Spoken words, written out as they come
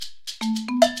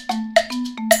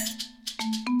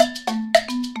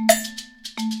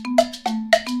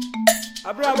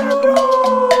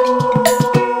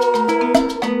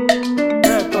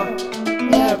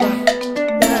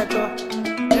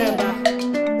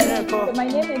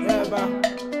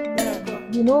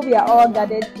you know, we are all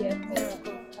gathered here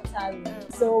for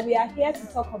Kataru. So we are here to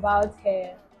talk about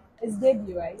her, it's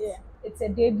debut, right? Yeah. It's a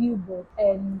debut book,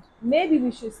 and maybe we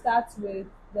should start with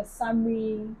the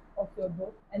summary of your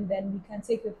book, and then we can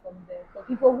take it from there for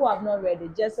people who have not read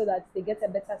it, just so that they get a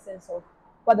better sense of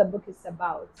what the book is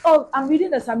about. Oh, I'm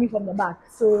reading the summary from the back,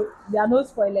 so there are no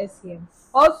spoilers here.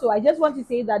 Also, I just want to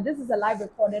say that this is a live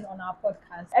recording on our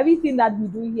podcast. Everything that we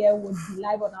do here would be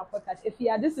live on our podcast. If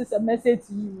yeah, this is a message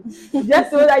to you, just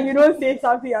so that you don't say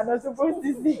something you're not supposed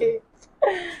to say.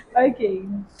 Okay,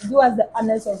 do us the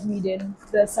honors of reading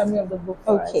the summary of the book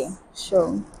for Okay, us.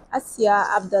 sure. Asiya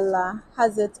Abdullah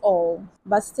has it all,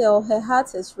 but still her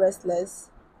heart is restless.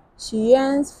 She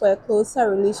yearns for a closer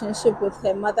relationship with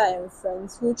her mother and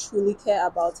friends who truly care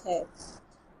about her.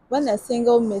 When a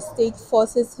single mistake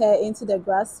forces her into the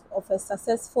grasp of a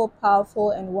successful,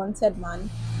 powerful, and wanted man,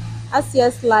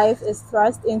 Asia's life is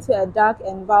thrust into a dark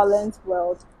and violent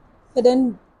world,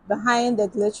 hidden behind the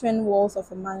glittering walls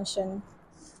of a mansion.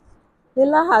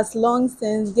 Lila has long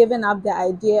since given up the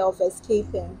idea of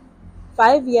escaping.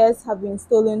 5 years have been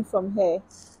stolen from her,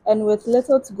 and with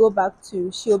little to go back to,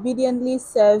 she obediently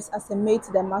serves as a maid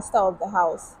to the master of the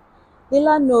house.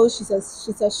 Lila knows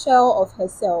she's a shell of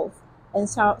herself and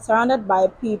surrounded by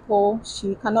people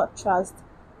she cannot trust,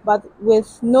 but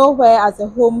with nowhere as a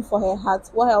home for her heart,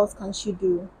 what else can she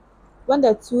do? When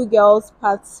the two girls'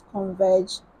 paths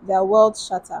converge, their worlds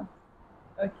shatter.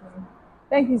 Okay,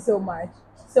 thank you so much.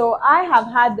 So I have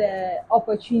had the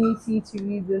opportunity to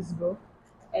read this book,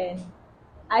 and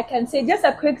I can say just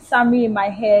a quick summary in my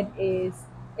head is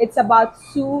it's about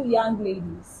two young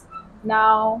ladies.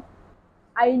 Now,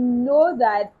 I know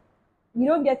that we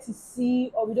don't get to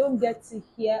see or we don't get to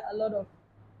hear a lot of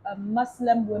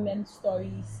Muslim women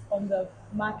stories on the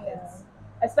markets,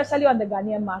 especially on the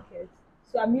Ghanaian market.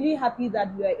 So I'm really happy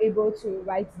that we were able to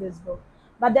write this book.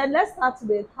 But then let's start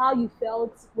with how you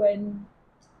felt when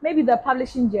maybe the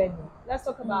publishing journey. Let's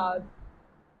talk about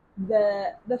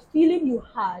the feeling you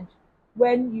had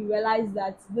when you realized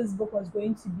that this book was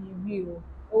going to be real.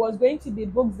 It was going to be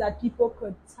books that people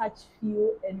could touch,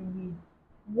 feel, and read.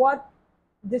 What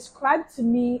describe to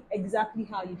me exactly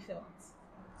how you felt?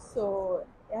 So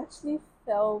it actually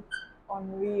felt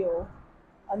unreal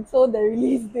until the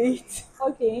release date.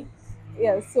 Okay.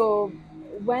 Yeah, so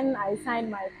when I signed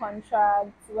my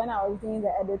contract, when I was doing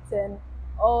the editing,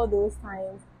 all those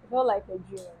times, it felt like a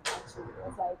dream actually. It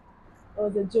was like it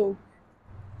was a joke.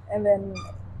 And then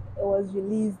it was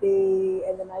release day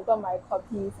and then I got my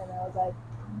copies and I was like,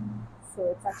 so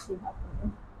it's actually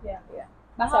happening. Yeah. Yeah.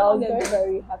 But So how I long was very, ago?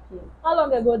 very happy. How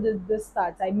long ago did this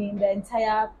start? I mean, the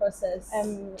entire process.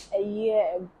 A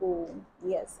year ago,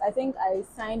 yes. I think I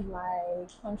signed my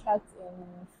contract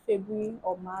in February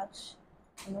or March.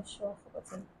 I'm not sure, I've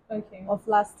forgotten. Okay. Of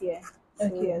last year. So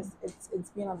Okay. yes, it's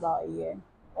been about a year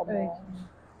or more. Okay.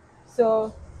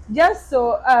 So just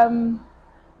so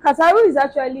Kataru is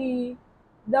actually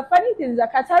the funny thing is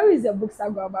that Kataru is a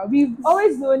bookstagrammer. We've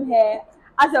always known her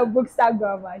as a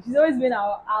bookstagrammer. She's always been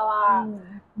our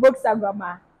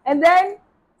bookstagrammer. And then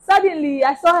suddenly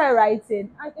I saw her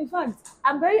writing. And in fact,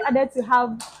 I'm very honored to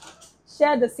have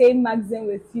shared the same magazine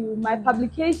with you. My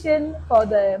publication for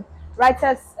the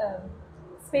Writers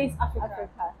Space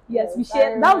Africa. Yes, we Yes, I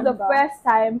shared. That was the remember. first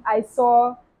time I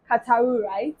saw Kataru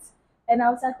write, and I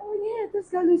was like, "Oh yeah, this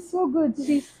girl is so good.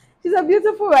 She's a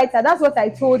beautiful writer." That's what I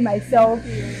told myself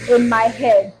in my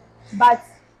head. But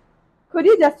could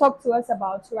you just talk to us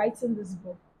about writing this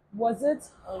book? Was it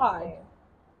hard? Okay.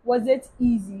 Was it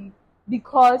easy?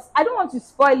 Because I don't want to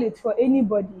spoil it for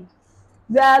anybody.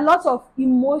 There are a lot of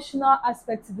emotional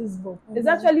aspects to this book. It's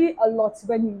actually a lot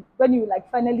when you like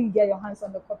finally get your hands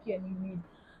on the copy and you read.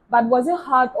 But was it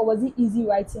hard or was it easy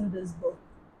writing this book?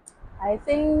 I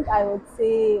think I would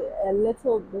say a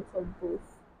little bit of both.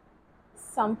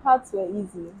 Some parts were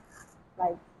easy,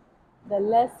 like the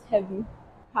less heavy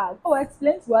parts. Oh,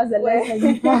 explain to us the Where- less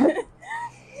heavy part.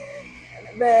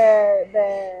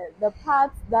 the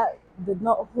parts that did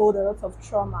not hold a lot of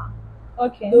trauma,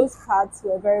 Okay. those parts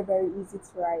were very, very easy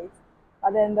to write.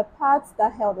 But then the parts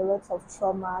that held a lot of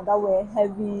trauma, that were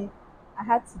heavy, I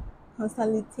had to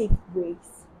constantly take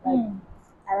breaks. Like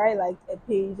I write like a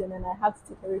page and then I have to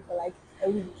take a break for like a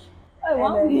week. Oh,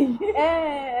 wow.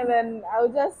 And then I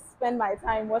would just spend my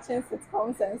time watching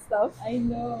sitcoms and stuff. I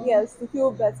know. Yes, to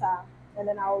feel better, and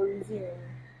then I will resume.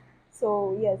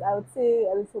 So yes, I would say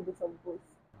a little bit of both.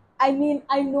 I mean,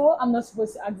 I know I'm not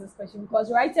supposed to ask this question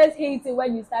because writers hate it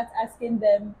when you start asking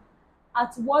them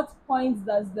at what point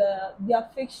does the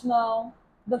fictional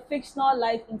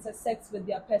life intersects with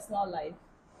their personal life.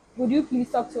 Would you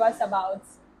please talk to us about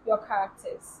your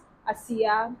characters,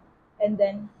 Asiya and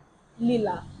then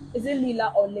Lila. Is it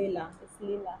Lila or Layla? It's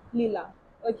Lila. Lila.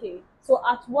 Okay. So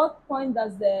at what point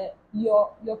does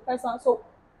your person, so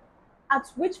at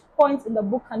which point in the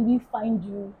book can we find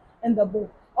you in the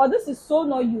book? Or this is so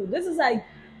not you. This is like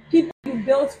people you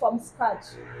built from scratch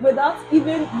without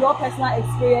even your personal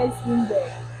experience in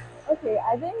there. Okay,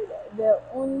 I think the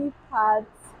only part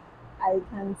I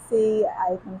can say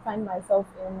I can find myself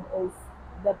in is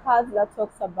the part that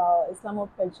talks about Islamo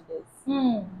prejudice.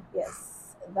 Hmm.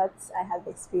 Yes, that I have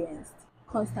experienced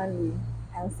constantly.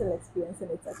 I'm still experiencing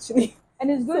it actually. And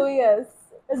it's good. So yes,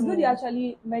 It's good you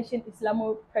actually mentioned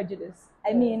Islamo prejudice.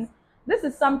 I mean, this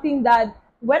is something that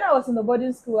when I was in the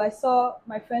boarding school, I saw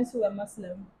my friends who were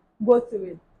Muslim go through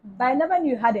it, but I never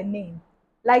knew it had a name.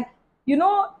 Like,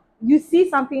 you see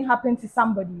something happen to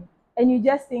somebody and you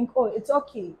just think, oh, it's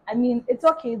okay. I mean, it's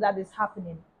okay that it's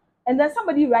happening. And then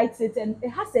somebody writes it and it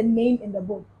has a name in the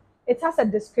book, it has a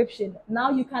description. Now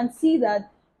you can see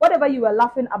that whatever you were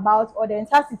laughing about or the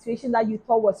entire situation that you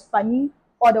thought was funny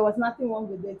or there was nothing wrong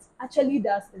with it actually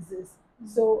does exist.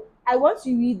 So I want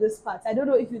to read this part. I don't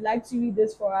know if you'd like to read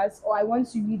this for us, or I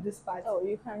want to read this part. Oh,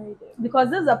 you can read it. Because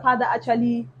this is a part that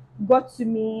actually got to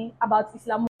me about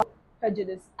Islamic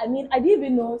prejudice. I mean, I didn't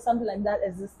even know something like that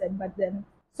existed back then.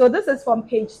 So this is from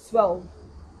page 12.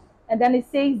 And then it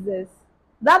says this: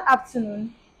 that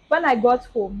afternoon, when I got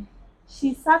home,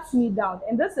 she sat me down.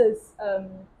 And this is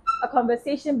a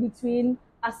conversation between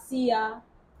Asiya,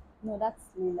 No, that's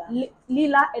Lila.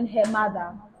 Lila and her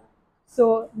mother.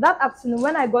 So that afternoon,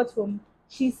 when I got home,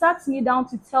 she sat me down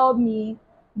to tell me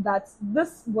that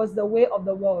this was the way of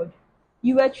the world.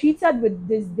 You were treated with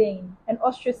disdain and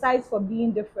ostracized for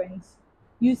being different.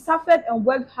 You suffered and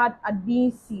worked hard at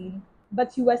being seen,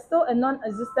 but you were still a non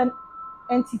existent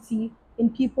entity in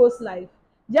people's life,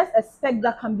 just a speck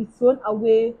that can be thrown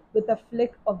away with a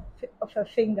flick of a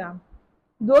finger.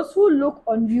 Those who look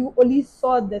on you only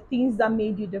saw the things that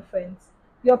made you different.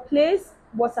 Your place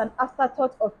was an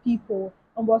afterthought of people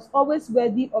and was always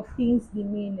worthy of things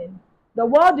demeaning. The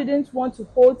world didn't want to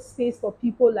hold space for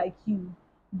people like you,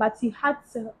 but you had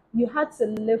to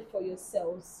live for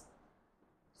yourselves.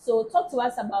 So talk to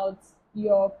us about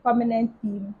your prominent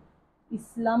theme,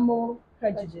 Islamo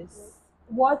prejudice.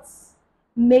 What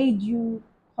made you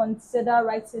consider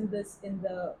writing this in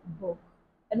the book?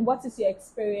 And what is your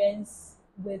experience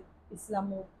with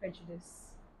Islamo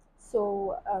prejudice?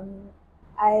 So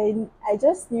I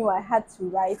just knew I had to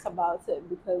write about it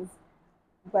because,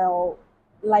 well,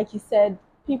 like you said,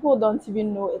 people don't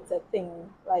even know it's a thing.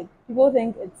 Like people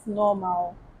think it's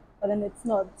normal, but then it's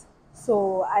not.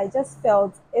 So I just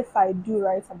felt if I do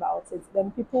write about it,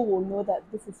 then people will know that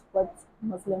this is what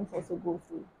Muslims also go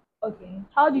through. Okay.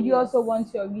 How did you Yes. also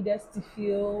want your readers to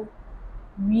feel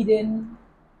reading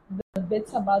the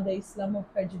bits about the Islamo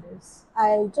prejudice?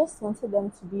 I just wanted them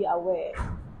to be aware.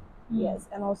 Yes,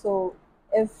 and also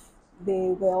if they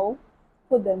will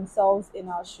put themselves in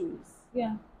our shoes.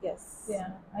 Yeah. Yes. Yeah.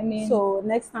 I mean, So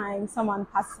next time someone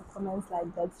passes comments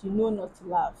like that, you know not to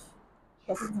laugh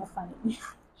because it's not funny.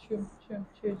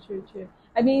 true.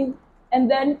 I mean, and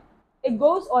then it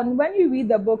goes on when you read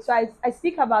the book. So I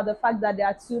speak about the fact that there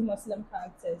are two Muslim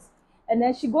characters. And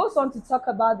then she goes on to talk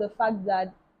about the fact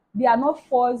that they are not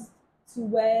forced to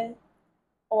wear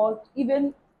or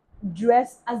even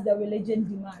dress as the religion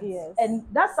demands. Yes. And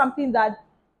that's something that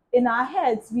in our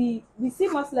heads we see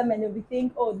Muslim and we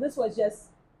think, oh, this was just,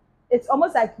 it's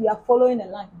almost like we are following a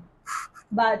line.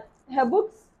 But her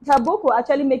book will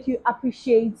actually make you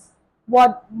appreciate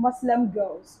what Muslim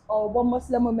girls or what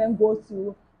Muslim women go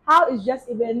through, how it's just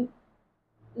even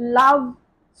love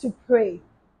to pray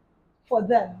for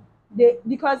them.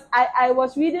 Because I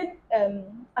was reading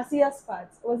Asia's part.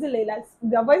 Was it Layla?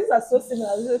 Their voices are so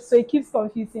similar, so it keeps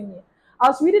confusing me. I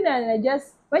was reading it and I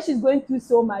just, when she's going through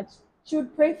so much, she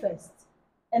would pray first.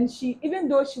 And she, even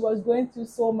though she was going through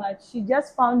so much, she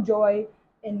just found joy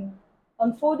in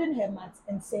unfolding her mat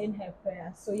and saying her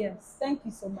prayers. So yes, thank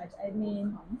you so much. I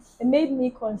mean, it made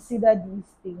me consider these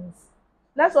things.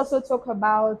 Let's also talk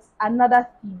about another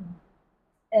theme,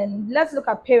 and let's look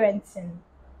at parenting,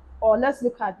 or let's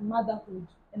look at motherhood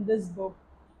in this book.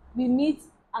 We meet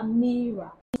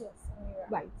Amira, Yes, Amira.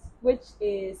 right, which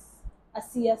is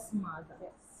Asia's mother.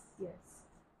 Yes. Yes.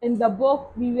 In the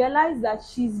book, we realize that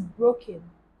she's broken.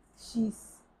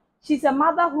 She's a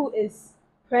mother who is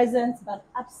present but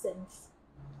absent.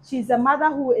 She's a mother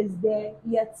who is there,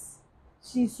 yet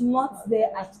she's not there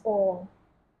at all.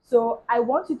 So I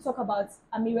want to talk about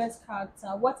Amira's character.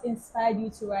 What inspired you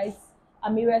to write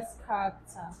Amira's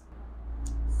character?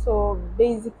 So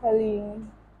basically,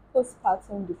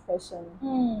 postpartum depression.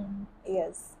 Hmm.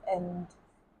 Yes, and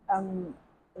um,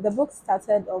 the book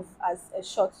started off as a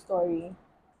short story,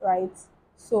 right?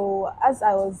 So as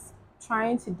I was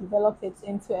trying to develop it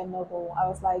into a novel, I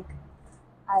was like,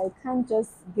 I can't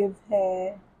just give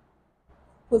her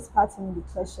postpartum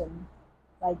depression.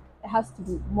 Like it has to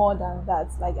be more than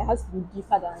that. Like it has to be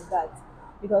deeper than that.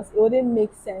 Because it wouldn't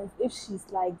make sense if she's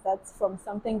like that from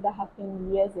something that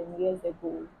happened years and years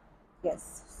ago.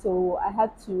 Yes. So I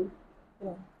had to,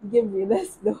 give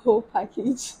readers the whole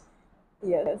package.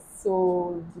 Yes.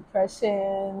 So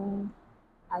depression,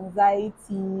 anxiety,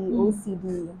 Mm.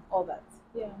 OCD, all that.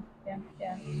 Yeah,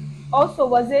 yeah. Also,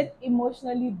 was it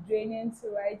emotionally draining to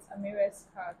write Amira's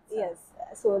character? Yes.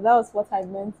 So that was what I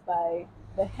meant by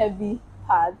the heavy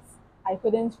parts. I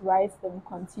couldn't write them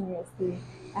continuously.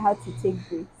 I had to take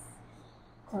breaks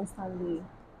constantly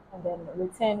and then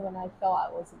return when I felt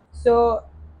I wasn't. So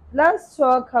let's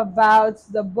talk about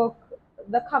the book,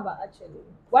 the cover actually.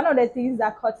 One of the things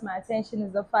that caught my attention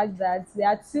is the fact that there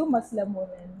are two Muslim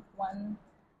women,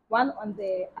 one on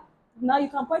the now you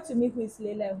can point to me who is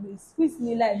Lila and who is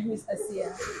Lila and who is Asiya.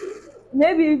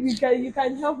 Maybe you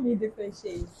can help me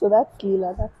differentiate. So that's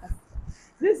Lila. That's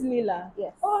This is Lila.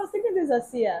 yes. Oh, I was thinking this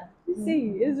is Asiya. You see,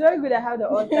 it's very good I have the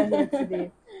author here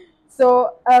today.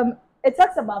 So it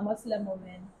talks about Muslim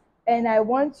women, and I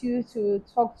want you to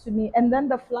talk to me. And then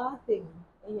the flower thing.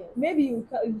 Yes. Maybe you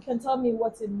can tell me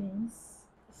what it means.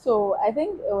 So I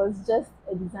think it was just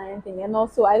a design thing, and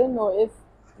also I don't know if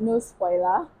no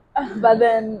spoiler, but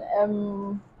then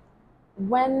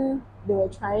when they were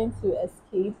trying to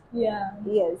escape, Yeah.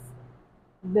 yes,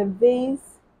 the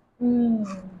vase. Mm,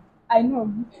 I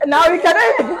know. Now we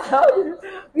cannot even tell you.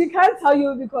 We can't tell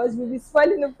you because we'll be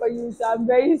spoiling it for you. So I'm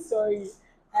very sorry.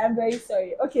 I'm very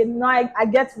sorry. Okay, now I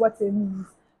get what it means.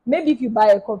 Maybe if you buy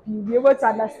a copy, you'll be able to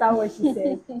understand what she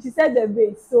said. She said the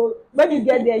base. So when you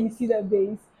get there, you see the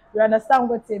base. You understand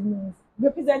what it means.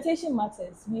 Representation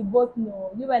matters. We both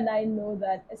know. You and I know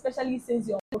that, especially since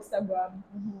you're on Instagram,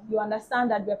 you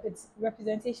understand that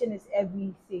representation is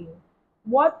everything.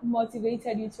 What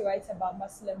motivated you to write about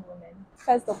Muslim women?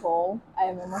 First of all, I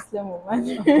am a Muslim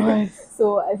woman, Of course.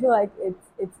 so I feel like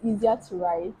it's easier to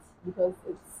write because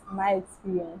it's my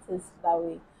experiences that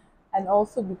way, and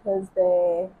also because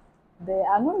there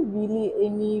are not really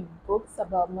any books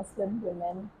about Muslim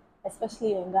women,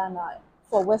 especially in Ghana.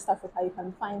 For West Africa, you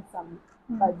can find some,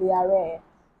 but they are rare.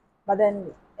 But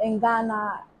then in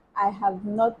Ghana, I have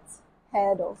not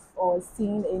heard of or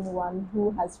seen anyone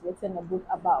who has written a book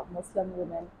about Muslim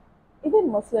women.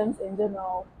 Even Muslims in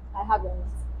general, I haven't.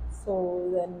 So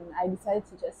then I decided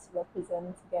to just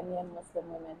represent Ghanaian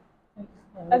Muslim women in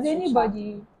Has literature.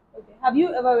 anybody? Okay. Have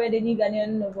you ever read any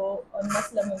Ghanaian novel on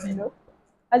Muslim women? Nope.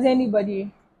 Has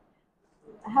anybody?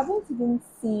 I haven't even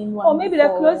seen one. Or maybe the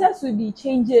before. closest would be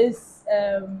Changes.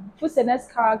 Fusena's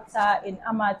character in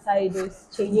Amataido's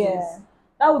Changes. Yeah.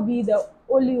 That would be the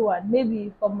only one.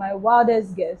 Maybe from my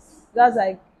wildest guess. That's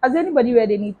like. Has anybody read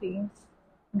anything?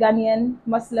 Ghanaian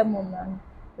Muslim woman.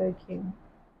 Okay.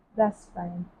 That's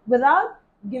fine. Without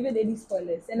giving any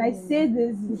spoilers. And I say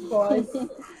this because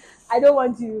I don't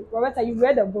want to. Roberta, you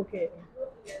read the book, eh?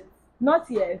 Not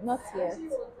yet. Not yet.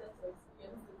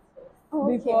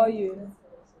 Before you.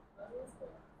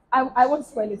 I won't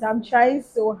spoil it. I'm trying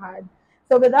so hard.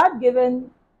 So without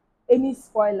giving any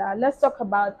spoiler, let's talk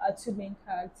about our two main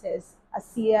characters,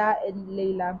 Asiya and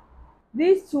Lila.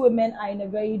 These two women are in a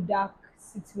very dark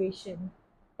situation.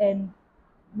 And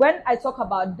when I talk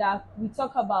about dark, we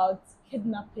talk about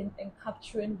kidnapping and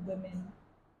capturing women.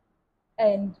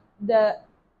 And the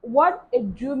what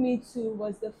it drew me to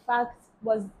was the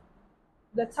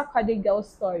Takrade girl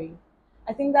story.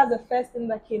 I think that's the first thing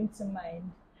that came to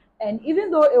mind. And even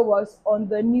though it was on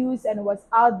the news and it was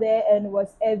out there and it was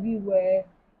everywhere,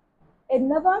 it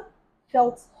never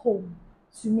felt home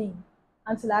to me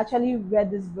until I actually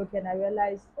read this book and I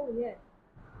realized, oh yeah,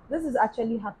 this is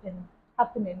actually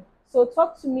happening. So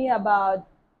talk to me about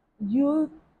you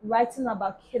writing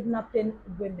about kidnapping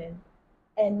women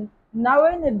and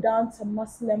narrowing it down to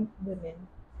Muslim women.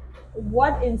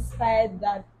 What inspired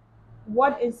that?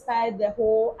 What inspired the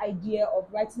whole idea of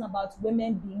writing about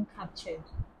women being captured?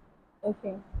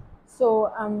 Okay.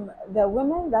 So the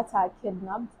women that are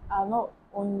kidnapped are not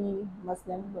only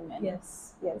Muslim women.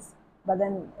 Yes. Yes. But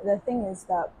then the thing is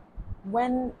that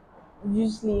when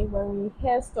usually when we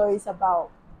hear stories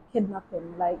about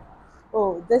kidnapping, like,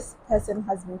 oh, this person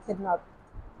has been kidnapped,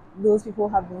 those people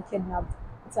have been kidnapped,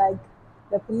 it's like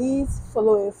the police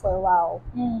follow it for a while.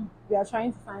 We are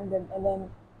trying to find them, and then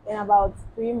in about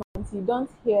 3 months, you don't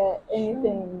hear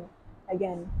anything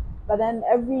again. But then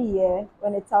every year,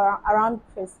 when it's around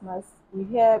Christmas, you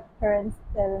hear parents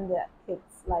telling their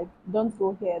kids, like, don't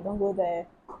go here, don't go there.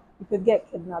 you could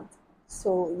get kidnapped.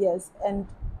 So yes, and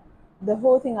the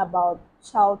whole thing about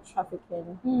child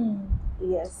trafficking,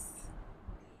 yes,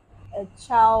 a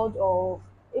child or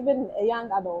even a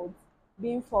young adult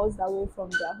being forced away from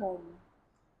their home,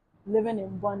 living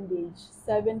in bondage,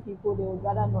 serving people they would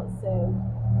rather not serve.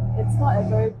 It's not a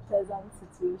very pleasant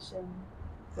situation.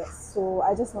 Yes, so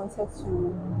I just wanted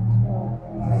to,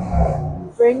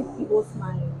 bring people's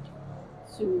mind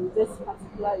to this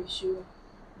particular issue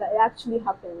that it actually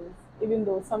happens, even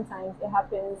though sometimes it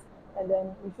happens and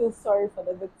then we feel sorry for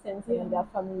the victims and then their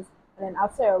families, and then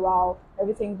after a while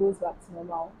everything goes back to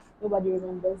normal. Nobody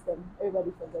remembers them,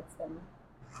 everybody forgets them.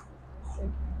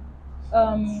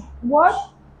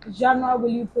 What genre will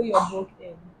you put your book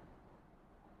in?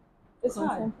 It's hard.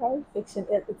 Contemporary fiction,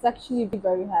 it's actually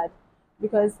very hard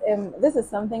because this is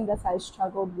something that I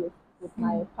struggled with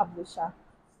my publisher.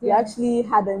 We Yeah. actually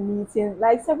had a meeting,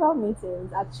 like several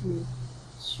meetings actually.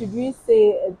 Should we say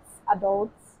it's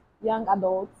adults, young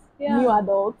adults, Yeah. new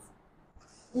adults?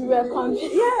 We were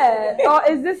confused. Yeah. Or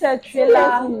is this a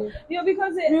thriller? Seriously.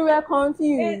 Because We were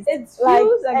confused. it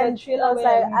feels like a and thriller. I was when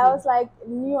like, I I read was like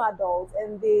new adults,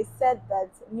 and they said that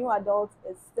new adults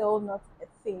is still not a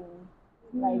thing.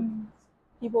 Like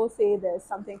people say there's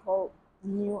something called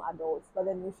new adults, but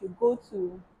then if you go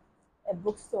to a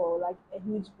bookstore, like a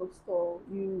huge bookstore,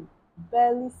 you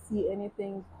barely see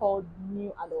anything called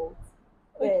new adults.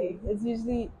 Okay. It's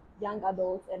usually young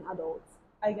adults and adults.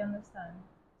 I can understand.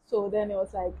 So then it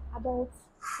was like adults,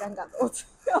 young adults.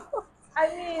 I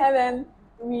mean, And then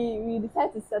we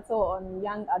decided to settle on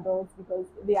young adults because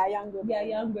they are young women. they are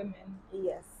young women.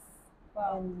 Yes.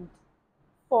 Wow. And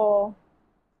for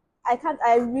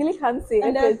I really can't say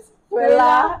And if there's it's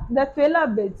thriller. the thriller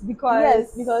bit because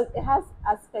Yes, because it has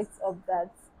aspects of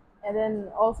that. And then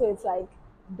also it's like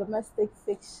domestic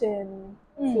fiction,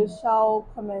 social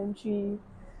commentary.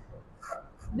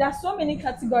 there are so many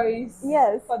categories.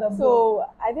 Yes. For the book. So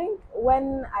I think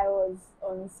when I was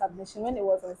on submission, when it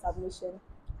was on submission,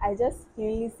 I just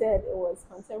plainly said it was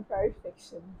contemporary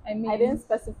fiction. I mean, I didn't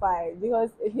specify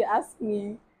because if you ask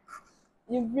me,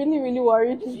 you really, really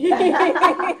worried me.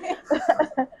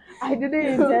 I didn't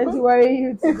intend to worry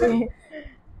you today.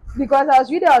 Because I was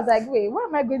reading, I was like, wait, where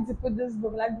am I going to put this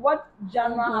book? Like, what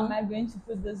genre am I going to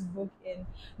put this book in?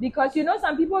 Because,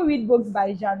 some people read books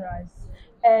by genres.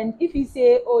 And if you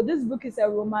say, oh, this book is a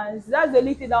romance, that's the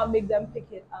only thing that will make them pick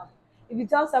it up. If you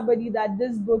tell somebody that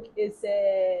this book is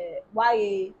a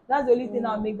YA, that's the only thing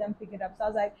that will make them pick it up. So I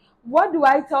was like, what do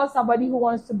I tell somebody who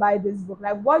wants to buy this book?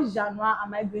 Like, what genre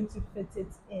am I going to fit it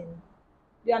in?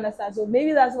 Do you understand? So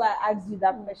maybe that's why I asked you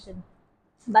that question.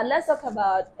 But let's talk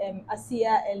about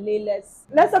Asiya and Lila's.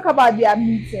 Let's talk about their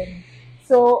meeting.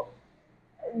 So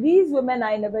these women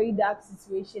are in a very dark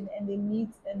situation and they meet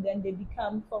and then they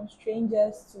become from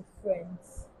strangers to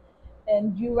friends.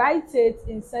 And you write it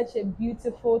in such a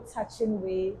beautiful, touching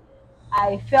way.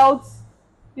 I felt,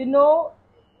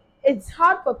 it's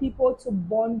hard for people to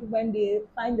bond when they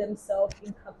find themselves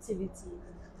in captivity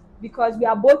because we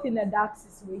are both in a dark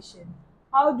situation.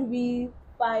 How do we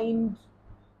find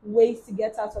ways to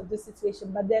get out of this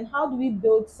situation? But then how do we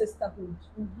build sisterhood?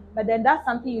 But then that's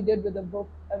something you did with the book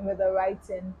and with the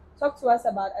writing. Talk to us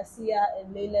about Asiya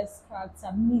and Layla's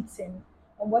character meeting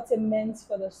and what it meant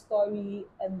for the story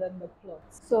and then the plot.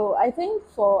 So I think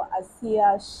for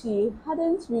Asiya, she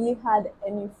hadn't really had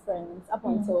any friends up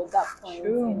until that point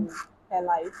in her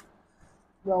life.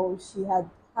 Well, she had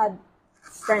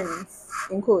friends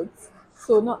in quotes,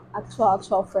 so not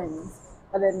actual friends,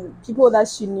 but then people that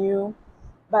she knew,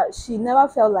 but she never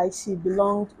felt like she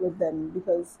belonged with them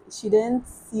because she didn't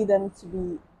see them to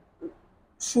be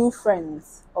true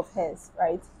friends of hers,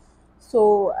 right?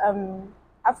 So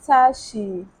after I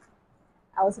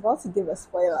was about to give a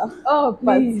spoiler. Oh,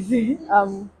 please. But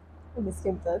let me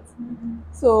skip that.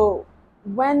 So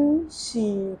when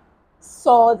she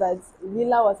saw that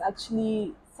Lila was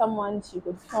actually someone she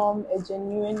could form a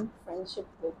genuine friendship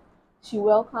with, she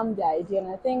welcomed the idea,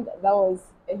 and I think that was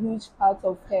a huge part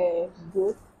of her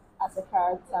growth as a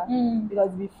character.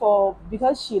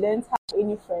 Because she didn't have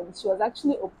any friends, she was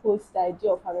actually opposed to the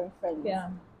idea of having friends. Yeah.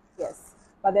 Yes.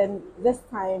 But then this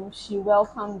time she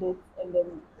welcomed it, and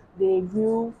then they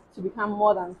grew to become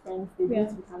more than friends. They grew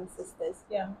to become sisters.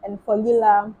 Yeah. And for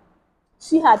Lila,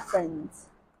 she had friends,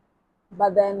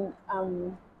 but then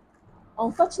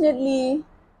unfortunately,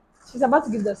 she's about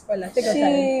to give the spoiler. Take her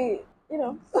time.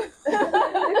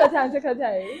 Take her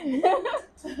time.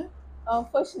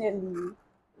 Unfortunately,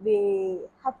 they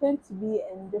happen to be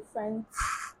in different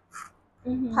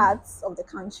parts of the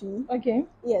country. Okay.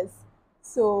 Yes.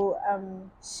 So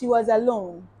she was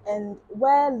alone, and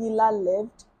where Lila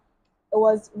lived, it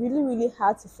was really, really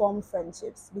hard to form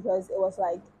friendships because it was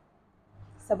like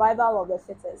survival of the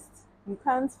fittest. You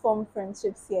can't form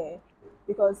friendships here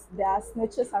because there are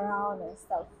snitches around and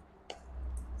stuff.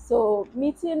 So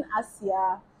meeting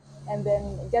Asia and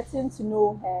then getting to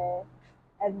know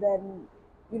her and then,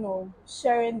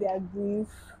 sharing their grief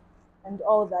and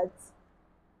all that.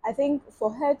 I think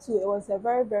for her too, it was a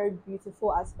very, very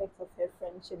beautiful aspect of her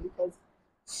friendship because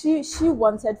she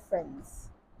wanted friends.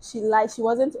 She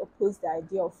wasn't opposed to the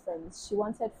idea of friends. She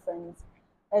wanted friends,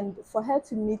 and for her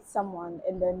to meet someone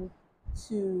and then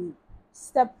to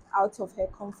step out of her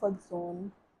comfort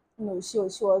zone, she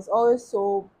was always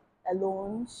so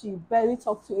alone. She barely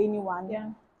talked to anyone. Yeah.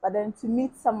 But then to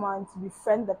meet someone, to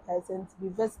befriend the person, to be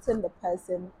visiting the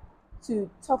person, to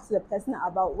talk to the person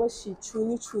about what she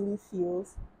truly, truly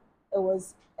feels, it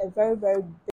was a very, very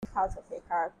big part of her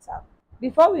character.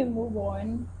 Before we move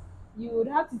on, you would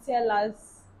have to tell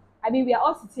us. I mean, we are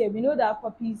all sitting here. We know there are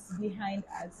copies behind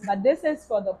us, but this is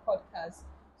for the podcast.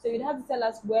 So you'd have to tell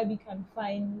us where we can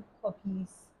find copies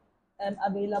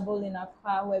available in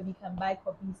Accra, where we can buy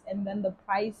copies, and then the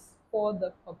price for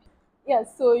the copy.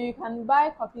 Yes, so you can buy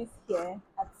copies here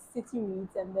at City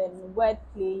Reads and then Word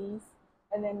Plays,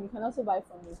 and then you can also buy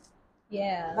from me.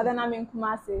 Yeah. But then I'm in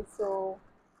Kumasi, so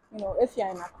if you're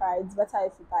in Accra, it's better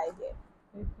if you buy here.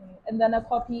 Okay. And then a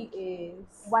copy is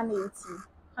 180.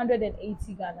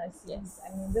 180 Ghana cedis. Yes.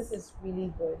 I mean, this is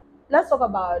really good. Let's talk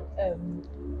about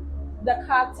the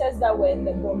characters that were in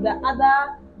the book. The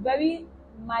other very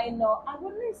minor, I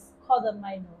wouldn't call them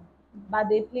minor, but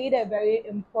they played a very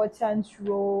important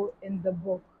role in the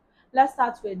book. Let's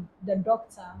start with the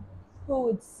doctor who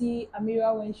would see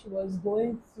Amira when she was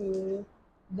going through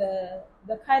the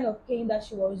kind of pain that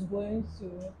she was going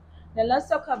through. Then let's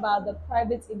talk about the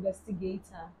private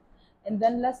investigator. And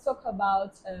then let's talk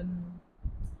about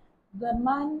the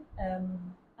man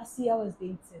Asiya was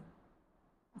dating.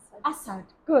 Assad.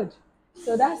 Good.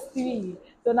 So that's three.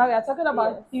 So now we are talking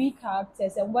about Yes. three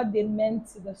characters and what they meant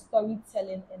to the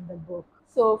storytelling in the book.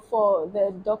 So for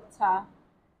the doctor,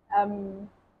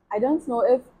 I don't know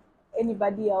if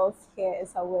anybody else here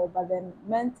is aware, but then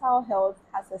mental health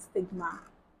has a stigma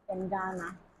in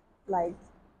Ghana. Like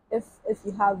if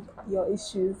you have your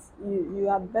issues, you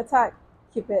are better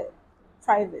keep it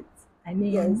private. I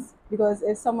mean, Yes, because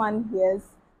if someone hears,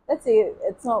 let's say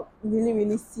it's not really,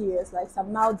 really serious, like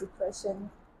some mild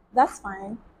depression, that's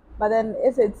fine. But then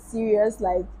if it's serious,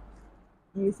 like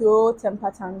you throw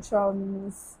temper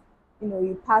tantrums,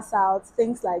 you pass out,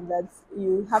 things like that,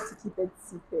 you have to keep it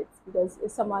secret because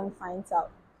if someone finds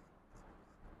out,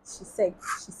 she's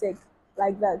sick,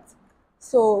 like that.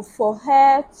 So for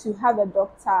her to have a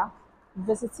doctor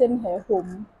visiting her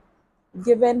home,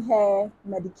 giving her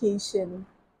medication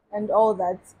and all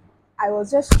that, I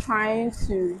was just trying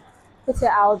to put it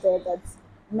out there that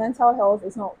mental health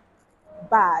is not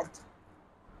bad,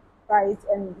 right?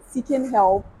 And seeking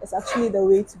help is actually the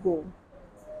way to go.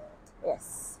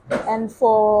 Yes. And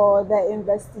for the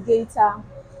investigator,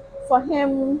 for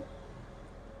him,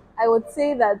 I would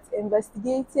say that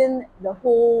investigating the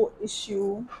whole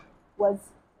issue was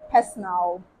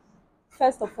personal.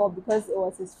 First of all, because it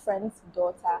was his friend's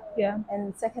daughter. yeah,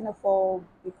 And second of all,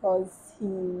 because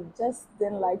he just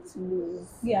didn't like to lose.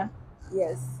 yeah,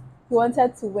 Yes, he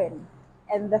wanted to win.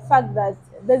 And the fact that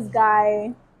this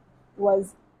guy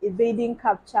was evading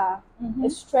capture,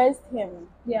 it stressed him.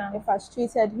 yeah. It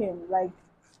frustrated him. Like,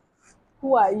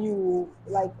 who are you?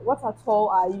 Like, what at all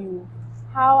are you?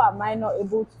 How am I not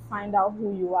able to find out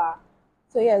who you are?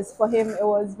 So, yes, for him, it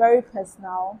was very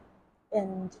personal.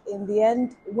 And in the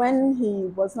end, when he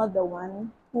was not the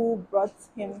one who brought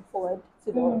him forward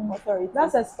to the authorities,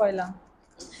 That's a spoiler.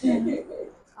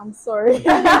 I'm sorry.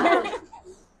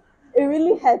 It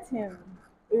really hurt him.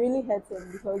 It really hurt him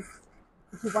because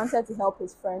he wanted to help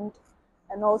his friend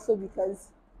and also because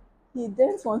he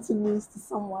didn't want to lose to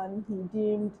someone he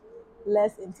deemed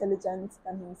less intelligent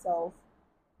than himself.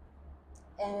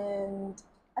 And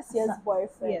Asia's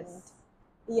boyfriend.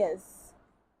 Yes.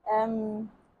 Yes.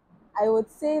 I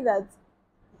would say that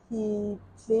he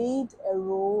played a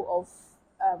role of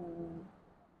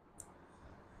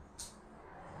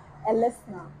a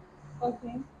listener.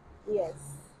 Okay. Yes.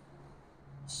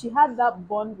 She had that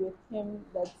bond with him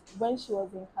that when she was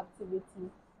in captivity,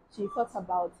 she thought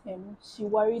about him, she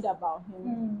worried about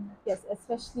him. Yes,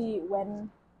 especially when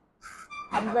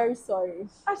I'm very sorry.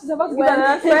 Ah, she's about to give When,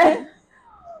 another friend.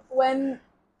 when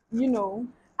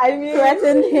I mean,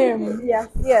 threatened him. Yes.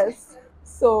 Yes.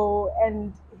 So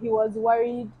and he was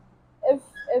worried if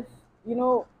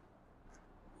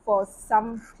for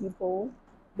some people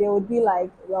they would be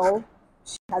like, well,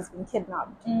 she has been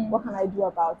kidnapped. Mm. What can I do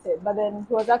about it? But then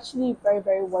he was actually very,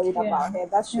 very worried Yeah. about her.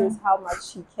 That shows how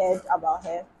much he cared about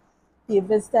her. He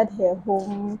visited her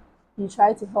home. He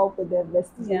tried to help with the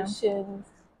investigations.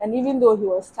 And even though he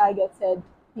was targeted,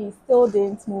 he still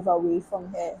didn't move away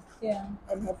from her Yeah.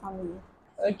 and her family.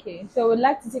 Okay, so we'd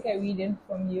like to take a reading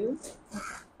from you,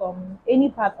 from any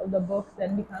part of the book,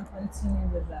 then we can continue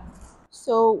with that.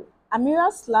 So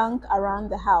Amira slunk around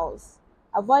the house,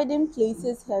 avoiding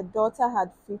places her daughter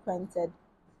had frequented,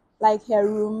 like her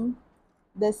room,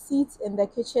 the seat in the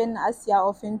kitchen Asiya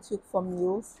often took for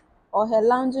meals, or her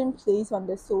lounging place on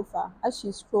the sofa as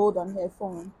she scrolled on her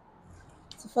phone.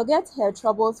 To forget her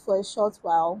troubles for a short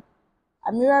while,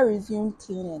 Amira resumed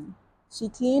cleaning. She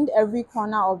cleaned every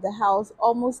corner of the house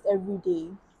almost every day,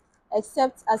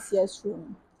 except Asia's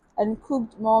room, and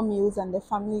cooked more meals than the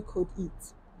family could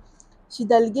eat. She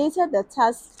delegated the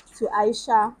task to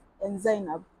Aisha and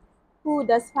Zainab, who,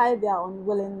 despite their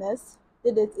unwillingness,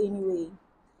 did it anyway.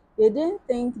 They didn't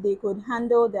think they could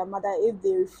handle their mother if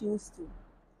they refused to.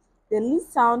 The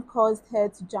least sound caused her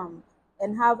to jump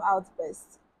and have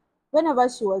outbursts. Whenever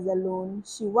she was alone,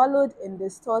 she wallowed in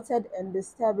distorted and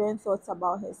disturbing thoughts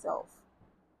about herself.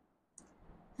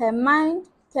 Her mind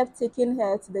kept taking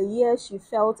her to the year she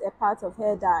felt a part of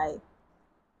her die.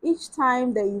 Each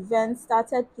time the events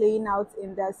started playing out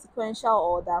in their sequential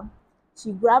order,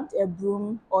 she grabbed a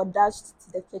broom or dashed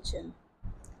to the kitchen.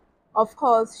 Of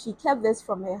course, she kept this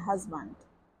from her husband.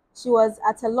 She was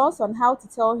at a loss on how to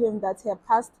tell him that her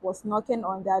past was knocking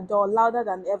on their door louder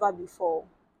than ever before.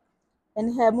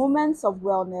 In her moments of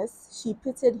wellness, she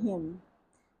pitied him.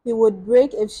 He would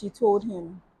break if she told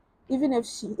him, even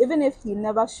if he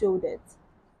never showed it.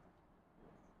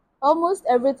 Almost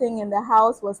everything in the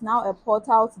house was now a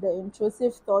portal to the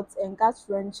intrusive thoughts and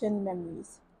gut-wrenching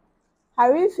memories.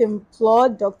 Harif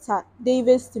implored Dr.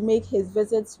 Davis to make his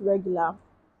visits regular.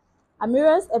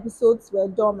 Amira's episodes were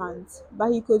dormant,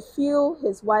 but he could feel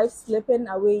his wife slipping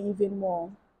away even more.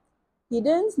 He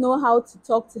didn't know how to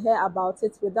talk to her about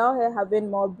it without her having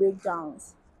more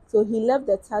breakdowns, so he left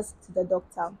the task to the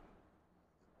doctor.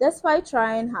 Despite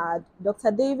trying hard, Dr.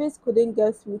 Davis couldn't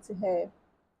get through to her.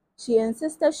 She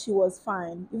insisted she was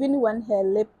fine, even when her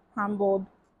lip crumpled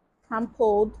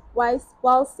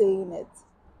while saying it.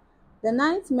 The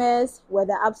nightmares were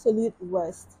the absolute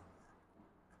worst.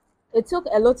 It took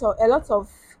a lot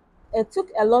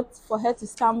for her to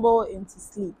stumble into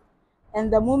sleep,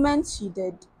 and the moment she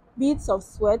did, beads of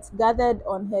sweat gathered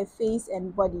on her face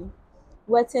and body,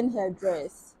 wetting her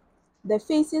dress. The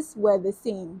faces were the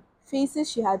same,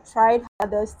 faces she had tried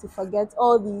hardest to forget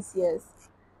all these years.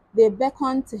 They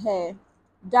beckoned to her,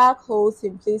 dark holes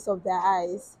in place of their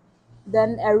eyes,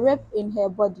 then a rip in her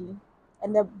body,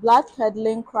 and the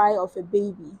blood-curdling cry of a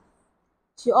baby.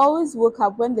 She always woke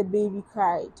up when the baby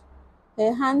cried,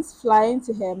 her hands flying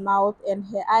to her mouth and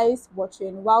her eyes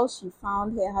watering while she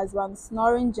found her husband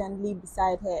snoring gently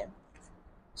beside her.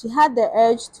 She had the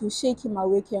urge to shake him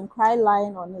awake and cry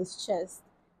lying on his chest,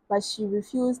 but she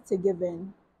refused to give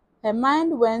in. Her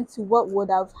mind went to what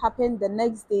would have happened the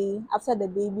next day after the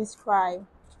baby's cry,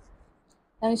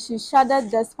 and she shuddered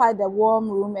despite the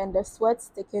warm room and the sweat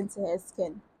sticking to her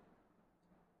skin.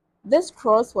 This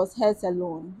cross was hers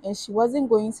alone, and she wasn't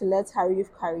going to let Harif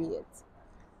carry it.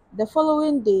 The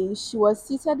following day, she was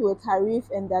seated with Harif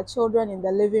and their children in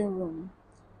the living room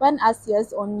when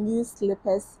Asia's unused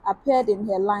slippers appeared in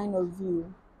her line of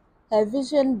view. Her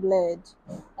vision blurred,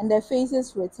 and their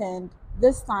faces returned,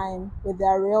 this time with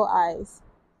their real eyes.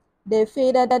 They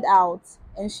faded out,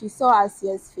 and she saw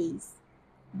Asia's face.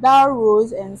 Bile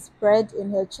rose and spread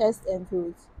in her chest and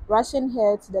throat, rushing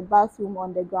her to the bathroom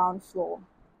on the ground floor.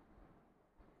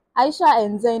 Aisha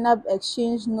and Zainab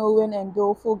exchanged knowing and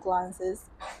doleful glances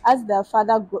as their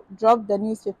father dropped the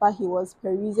newspaper he was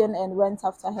perusing and went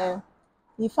after her.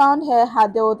 He found her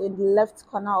huddled in the left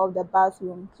corner of the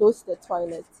bathroom, close to the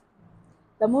toilet.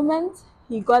 The moment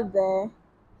he got there,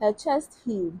 her chest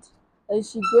heaved, and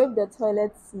she gripped the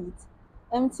toilet seat,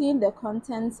 emptying the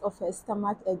contents of her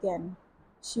stomach again.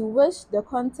 She wished the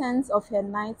contents of her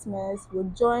nightmares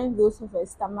would join those of her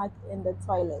stomach in the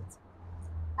toilet.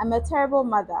 I'm a terrible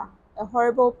mother, a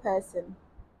horrible person.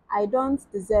 I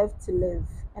don't deserve to live,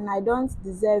 and I don't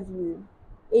deserve you,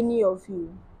 any of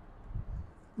you.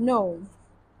 No,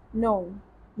 no,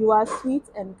 you are sweet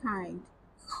and kind.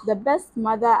 The best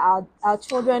mother our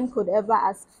children could ever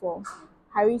ask for.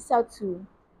 Harisa too.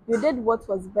 You did what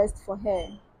was best for her.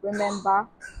 Remember,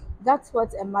 that's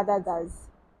what a mother does.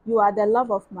 You are the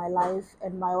love of my life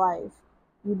and my wife.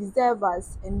 You deserve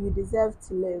us and you deserve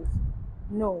to live.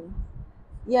 No.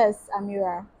 Yes,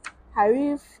 Amira.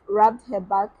 Harif rubbed her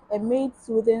back and made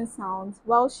soothing sounds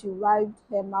while she wiped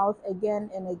her mouth again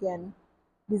and again,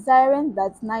 desiring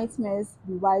that nightmares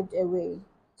be wiped away.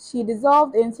 She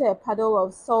dissolved into a puddle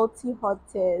of salty hot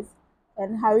tears,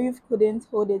 and Harif couldn't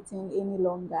hold it in any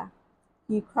longer.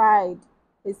 He cried,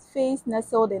 his face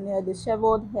nestled in her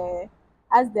disheveled hair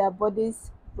as their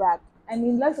bodies rocked. I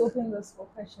mean, let's open this for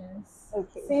questions.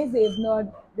 Okay. Since they've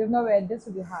not read, this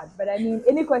will be hard. But I mean,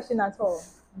 any question at all.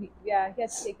 We are here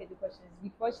to take any questions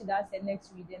before she does her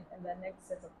next reading and the next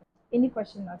set of questions. Any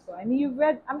question at all. I mean, you've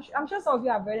read. I'm sure some of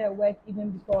you have read her work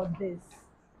even before this,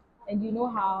 and you know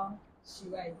how she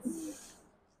writes.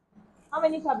 How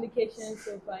many publications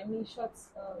so far? I mean, short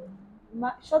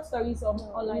stories on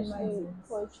online magazines.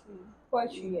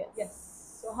 Poetry.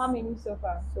 Yes. So how many so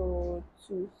far? So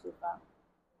 2 so far.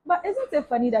 But isn't it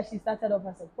funny that she started off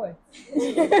as a poet?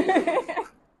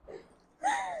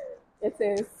 It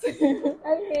is.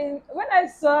 I mean, when I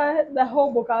saw the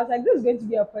whole book, I was like, this is going to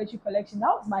be a poetry collection. That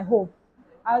was my hope.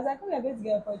 I was like, oh, we're going to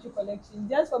get a poetry collection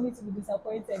just for me to be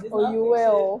disappointed. It's Oh, you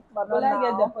will, but will not I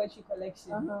get the now. poetry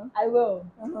collection? Uh-huh. I will.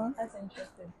 Uh-huh. That's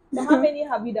interesting. So how many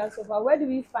have you done so far? Where do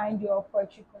we find your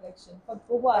poetry collection for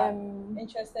people who are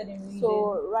interested in reading?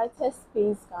 So Writer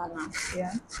Space Ghana,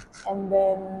 yeah. and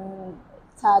then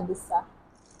Adesa.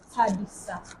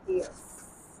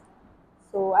 Yes.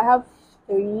 So I have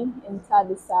 3 in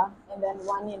Adesa and then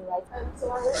 1 in Writer.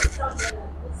 So I read something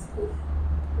that this book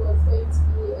was going to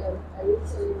be a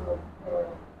retelling of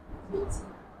beauty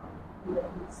in the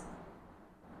East.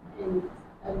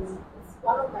 And it's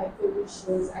one of my favorite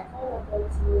shows. I kind of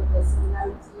got to know the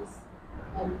similarities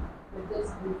with this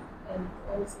book and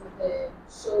also the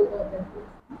show or the book.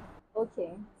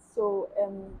 Okay, so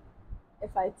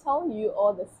if I tell you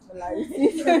all the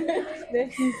similarities,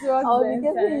 I'll be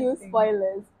giving you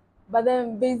spoilers. But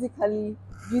then basically,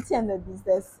 Beauty and the Beast,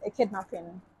 there's a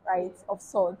kidnapping, right, of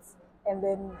sorts, and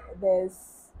then there's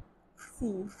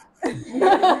C.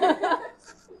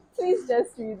 Please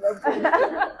just read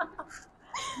the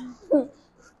book.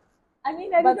 I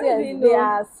mean, I But didn't yes, really they know.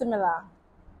 are similar.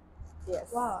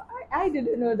 Yes. Wow, I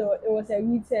didn't know that it was a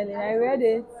retelling. I read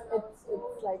it.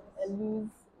 It's like a loose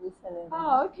retelling.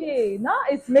 Oh, okay. Now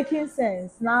it's making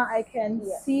sense. Now I can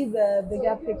Yeah. see the So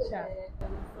bigger even with picture. the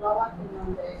flower thing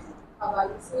on the cover,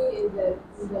 you see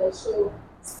in the show.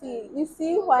 See, you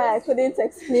see why I couldn't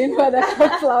explain where the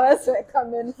flowers were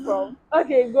coming from.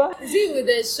 Okay, go. See, with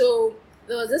the show,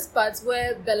 there was this part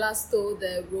where Bella stole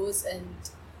the rose and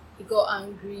he got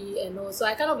angry and all. So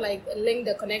I kind of like linked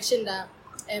the connection that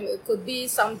it could be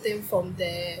something from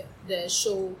the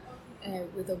show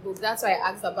with the book. That's why I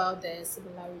asked about the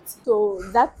similarity. So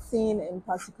that scene in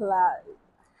particular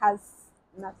has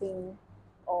nothing,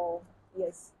 or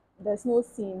yes, there's no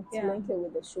scene to Yeah. link it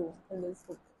with the show in this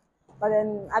book. But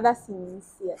then other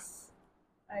scenes, yes.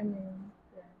 I mean,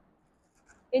 yeah.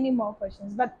 Any more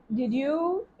questions? But did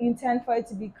you intend for it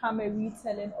to become a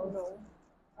retelling or no?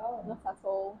 Oh, Not at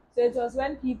all. so it was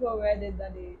when people read it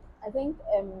that they. I think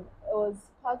it was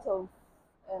part of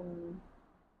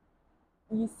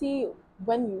you see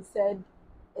when you said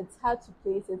it's hard to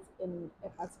place it in a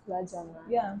particular genre.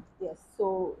 Yeah. Yes.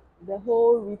 So the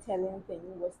whole retelling thing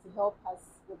was to help us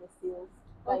with the sales,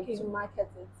 like Okay. to market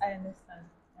it. I understand.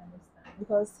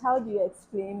 Because how do you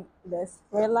explain there's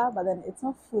thriller, but then it's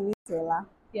not fully thriller,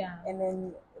 Yeah. and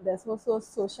then there's also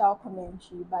social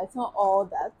commentary, but it's not all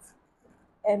that.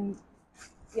 And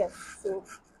yes, so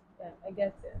Yeah, I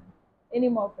get it. Any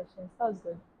more questions? That was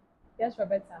good. Yes,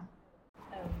 Roberta.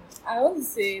 I want to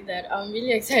say that I'm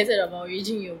really excited about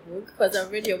reading your book because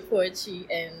I've read your poetry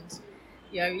and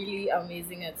you are really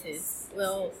amazing at it.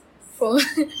 Well, from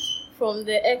from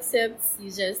the excerpts you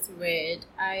just read,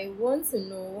 I want to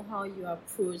know how you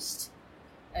approached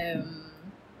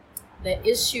the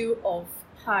issue of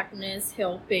partners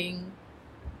helping.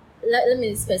 Let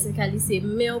me specifically say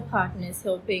male partners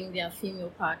helping their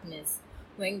female partners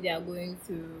when they are going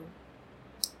through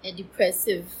a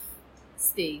depressive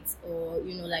state or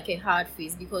like a hard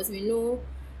phase, because we know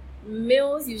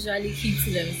males usually keep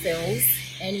to themselves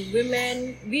and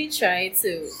women we try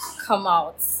to come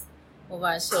out of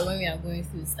our shell when we are going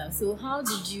through stuff. So how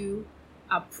did you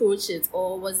approach it,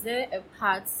 or was there a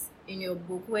part in your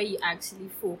book where you actually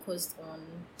focused on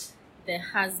the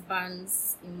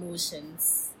husband's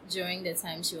emotions during the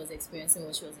time she was experiencing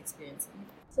what she was experiencing?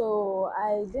 So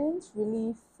I didn't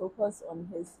really focus on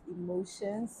his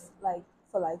emotions like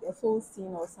for like a full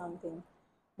scene or something,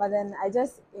 but then I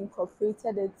just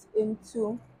incorporated it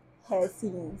into her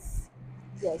scenes.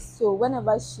 Yes, so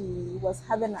whenever she was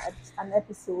having an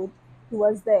episode, he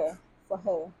was there for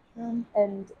her.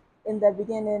 And in the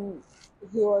beginning,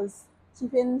 he was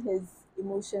keeping his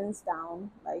emotions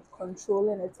down, like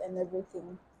controlling it and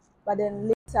everything. But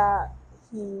then later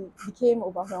he became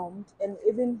overwhelmed, and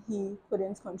even he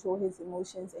couldn't control his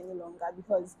emotions any longer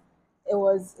because it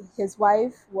was his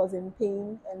wife was in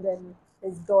pain, and then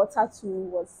his daughter too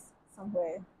was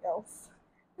somewhere else.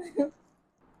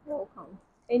 Welcome.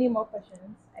 Any more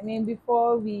questions? I mean,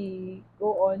 before we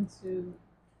go on to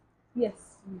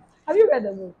yes, have you read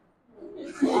the book?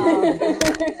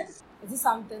 Is this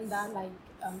something that like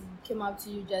came up to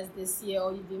you just this year,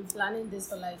 or you've been planning this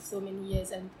for like so many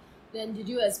years? And then did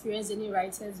you experience any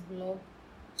writer's block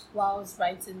whilst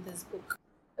writing this book?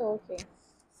 Okay.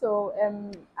 So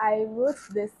I wrote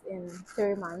this in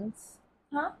 3 months.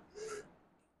 Huh?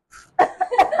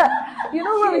 You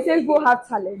know when we say people have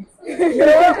talent, you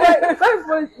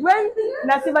know, when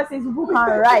Nasiba says people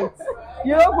can write,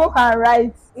 you know, people can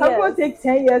write. Some people Yes. take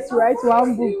 10 years to write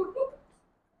one book.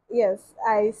 Yes,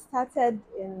 I started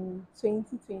in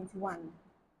 2021.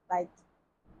 Like,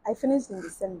 I finished in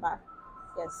December.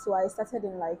 Yes, so I started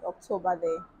in like October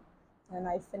there, and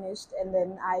I finished, and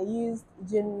then I used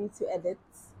January to edit,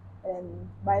 and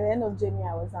by the end of January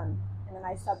I was done, and then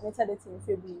I submitted it in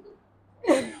February.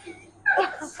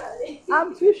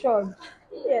 I'm too sure.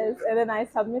 Yes, and then I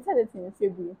submitted it in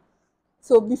February.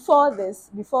 So before this,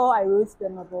 before I wrote the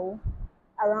novel,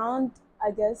 around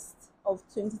August of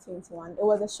 2021, it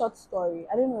was a short story.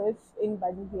 I don't know if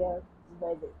anybody here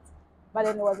read it, but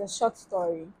then it was a short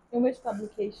story. In which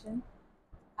publication?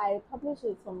 I published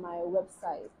it on my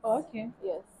website. Oh, okay.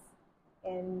 Yes,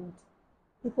 and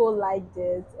people liked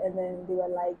it, and then they were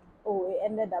like, "Oh, it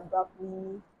ended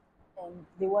abruptly," and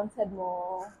they wanted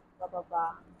more. Blah blah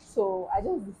blah. So I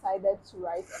just decided to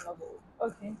write a novel.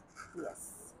 Okay.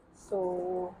 Yes.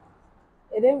 So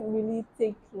it didn't really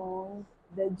take long.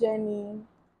 The journey.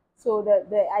 So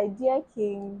the idea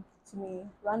came to me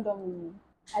randomly.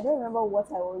 I don't remember what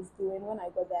I was doing when I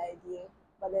got the idea,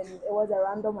 but then it was a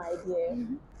random idea,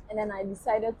 and then I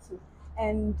decided to.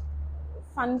 And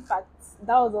fun fact,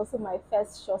 that was also my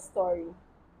first short story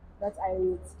that I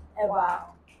wrote ever.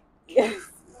 Wow. Yes.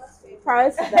 Prior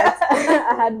to that,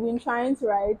 I had been trying to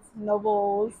write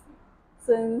novels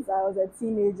since I was a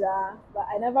teenager, but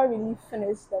I never really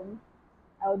finished them.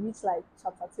 I would reach like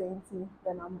chapter 20,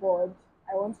 then I'm bored.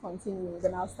 I won't continue,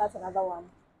 then I'll start another one.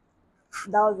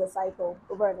 That was the cycle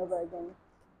over and over again.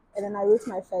 And then I wrote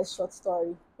my first short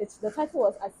story. The title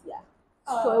was Asiya.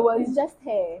 So it was just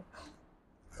her.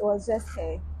 It was just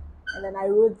her. And then I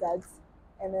wrote that.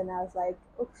 And then I was like,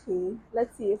 okay,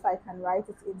 let's see if I can write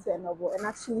it into a novel and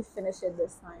actually finish it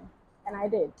this time. And I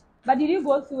did. But did you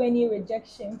go through any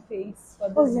rejection phase for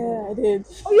this Oh, book? yeah, I did.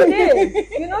 Oh, you did?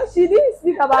 You know, she didn't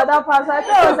speak about that part, so I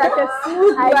thought it was like a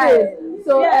smooth I ride. did.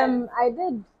 So Yeah. I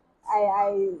did.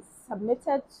 I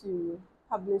submitted to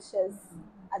publishers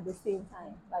at the same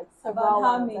time, like several About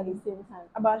how ones at many? the same time.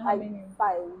 About how Like many?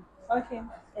 5 Okay.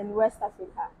 in West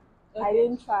Africa. I Okay.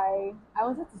 didn't try. I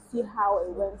wanted to see how it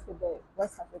went with the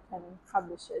West African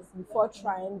publishers before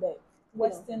trying the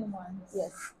Western ones.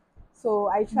 Yes. So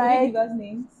I Did you tried. give us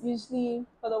names Usually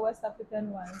for the West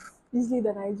African ones? the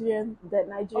Nigerian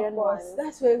Of course. ones.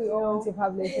 That's where we You all know, want to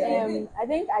publish it. I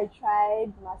think I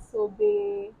tried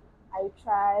Masobe, I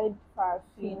tried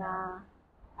Farafina,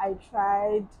 I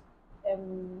tried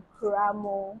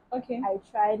Kuramo, Okay. I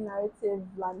tried Narrative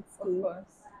Of Landscape,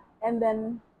 course. and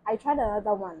then I tried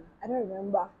another one. I don't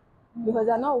remember because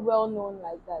they're not well known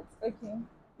like that. Okay.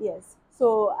 Yes.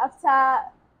 So after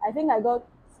I think I got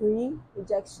 3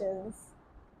 rejections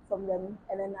from them,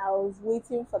 and then I was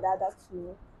waiting for the other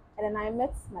 2, and then I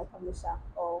met my publisher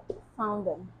or found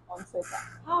them on Twitter.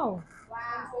 How?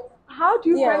 Wow. How do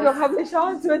you Yes. find your publisher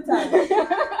on Twitter?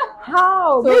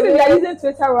 How? So Maybe they- they're using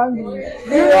Twitter wrongly. You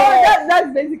know, were-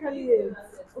 that's basically it.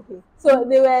 Okay. So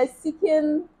they were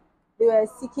seeking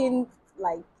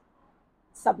like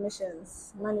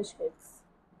submissions, manuscripts,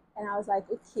 and I was like,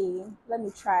 okay, let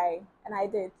me try, and I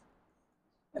did.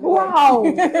 And it Wow.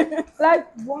 worked. Like,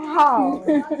 wow.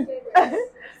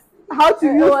 How to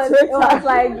it use was Twitter.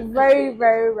 like very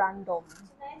very random.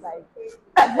 Like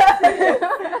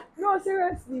No,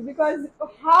 seriously, because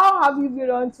how have you been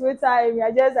on Twitter and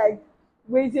you're just like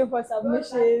waiting for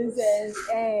submissions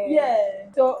and yeah.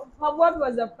 So what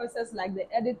was the process like? The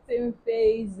editing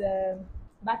phase,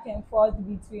 back and forth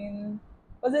between.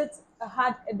 Was it a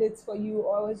hard edit for you,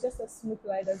 or was it just a smooth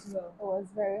ride as well? it was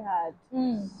very hard.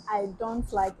 Mm. I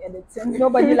don't like editing.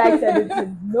 Nobody likes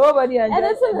editing. Nobody enjoys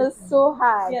Editing is so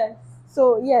hard. Yes.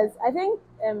 So yes, I think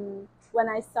when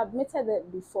I submitted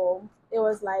it before, it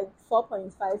was like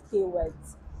 4.5k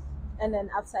words, and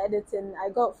then after editing, I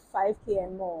got 5k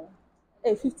and more.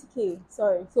 50k.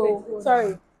 Sorry. So Wait, hold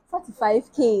sorry,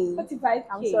 45K. 45K.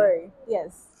 I'm sorry.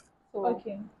 Yes. So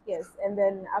Okay. yes, and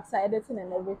then after editing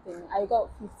and everything, I got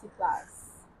 50 plus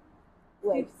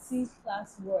words. 50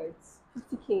 plus words.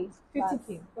 50K. plus.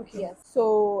 50K. Okay. Yes.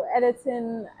 So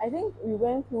editing, I think we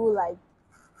went through like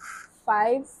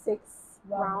 5, 6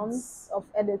 rounds of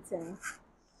editing,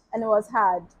 and it was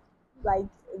hard. Like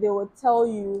they would tell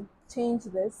you change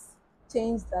this,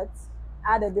 change that,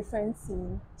 add a different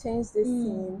scene, change this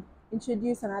scene,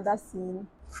 introduce another scene.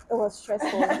 It was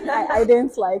stressful. I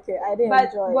didn't like it. I didn't But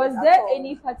enjoy it. was at there all.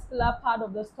 any particular part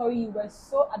of the story you were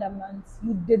so adamant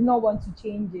you did not want to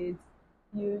change it?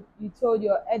 You told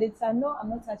your editor, no, I'm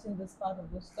not touching this part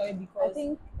of the story I because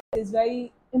think it's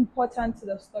very important to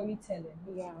the storytelling.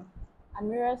 yeah, a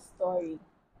mirror story.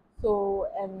 So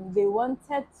they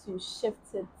wanted to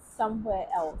shift it somewhere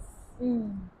else.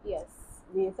 Yes,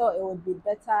 they thought it would be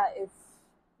better if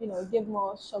give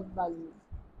more shock value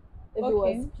if it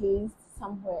was Okay. placed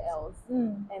somewhere else.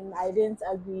 And I didn't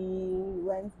agree. We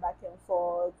went back and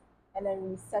forth, and then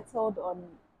we settled on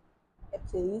a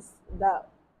place that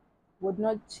would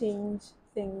not change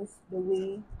things the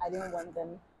way I didn't want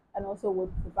them, and also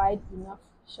would provide enough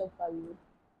shock value.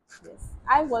 Yes,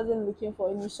 I wasn't looking for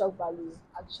any shock value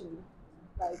actually.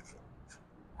 Like,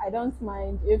 I don't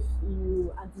mind if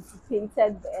you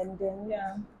anticipated the ending.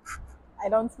 Yeah. I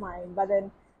don't mind, but then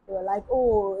they were like,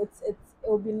 "Oh, it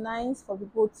would be nice for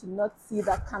people to not see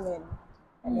that coming,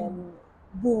 and then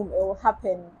boom, it will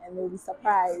happen, and they'll be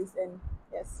surprised." And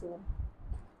yes, so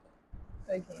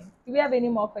Okay. Do we have any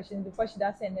more questions before she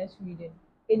does her next reading?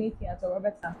 Anything at all,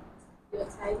 Roberta? Your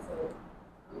title.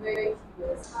 I'm very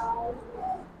curious. How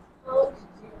did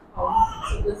you come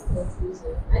to this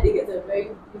conclusion? I think it's a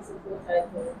very beautiful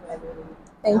title, by the way.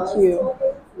 Thank I you. was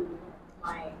talking to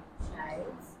my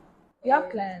clients. You have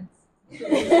clients. I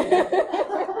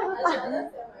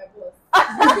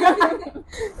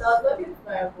was talking to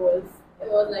my boss. It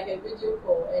was like a video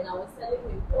call, and I was telling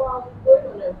him, "Oh, I'm going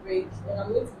on a break, and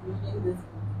I'm going to be reading this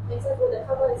book." He said, "Oh, the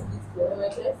cover is beautiful." And my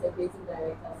client is a creative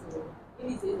director, so he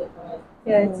needs to the cover.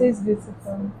 Yeah, it is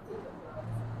beautiful.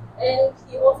 And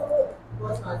he also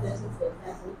brought my attention to the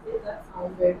title. He said that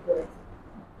sounds very good.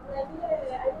 I'm like,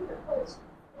 yeah, I need a coach.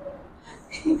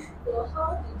 So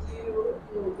how did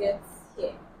you get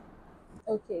here?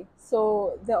 Okay,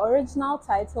 so the original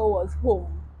title was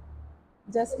Home.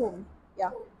 Just Home.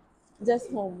 Yeah.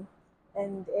 Just Home.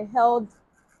 And it held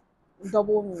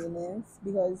double meanings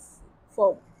because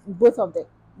for both of the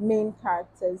main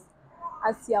characters,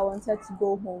 Asiya wanted to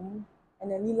go home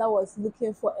and then Lila was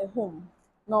looking for a home.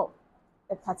 Not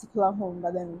a particular home,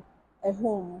 but then a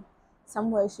home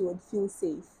somewhere she would feel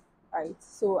safe. Right.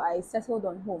 So I settled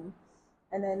on home.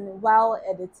 And then while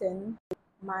editing,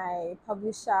 my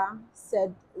publisher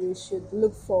said we should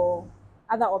look for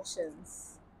other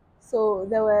options. So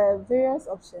there were various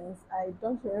options. I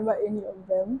don't remember any of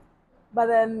them. But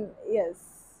then, yes,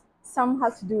 some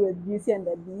had to do with Beauty and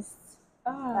the Beast.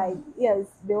 Like, yes,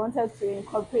 they wanted to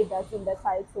incorporate that in the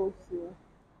title too.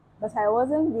 But I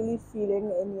wasn't really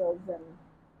feeling any of them.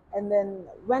 And then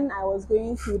when I was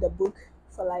going through the book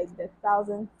for like the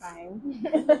 1000th time,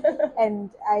 and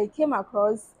I came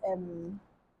across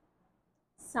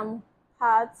some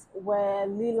parts where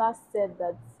Lila said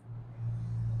that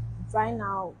right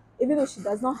now, even though she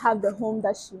does not have the home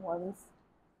that she wants,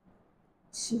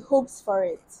 she hopes for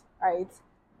it, right?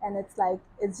 And it's like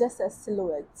it's just a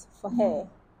silhouette for her.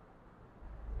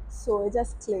 So it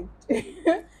just clicked.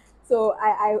 So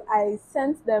I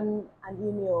sent them an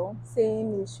email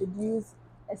saying we should use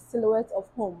a silhouette of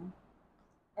home,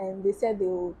 and they said they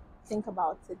will think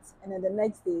about it. And then the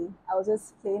next day, I was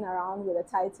just playing around with the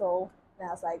title, and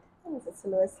I was like, "Oh, the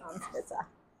silhouette sounds better."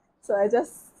 So I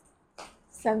just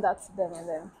sent that to them, and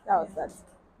then that was that.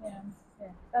 Yeah,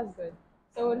 that's good.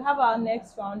 So we'll have our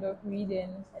next round of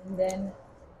reading, and then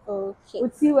Okay.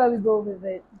 we'll see where we go with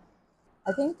it.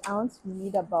 I think I want to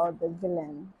read about the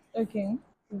villain. Okay.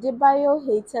 Debayo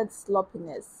hated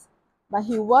sloppiness, but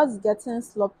he was getting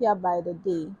sloppier by the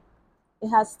day. It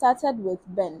had started with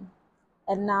Ben,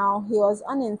 and now he was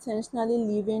unintentionally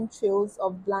leaving trails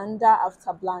of blunder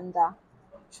after blunder,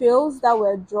 trails that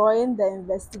were drawing the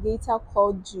investigator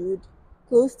called Jude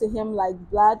close to him like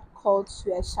blood called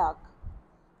to a shark.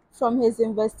 From his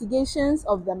investigations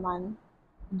of the man,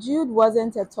 Jude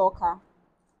wasn't a talker.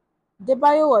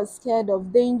 Debayo was scared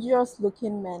of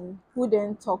dangerous-looking men who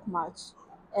didn't talk much,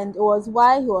 and it was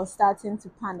why he was starting to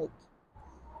panic.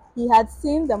 He had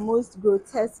seen the most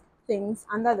grotesque things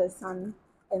under the sun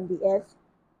and the earth,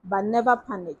 but never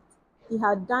panicked. He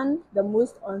had done the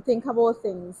most unthinkable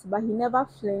things, but he never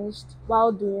flinched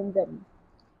while doing them.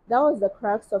 That was the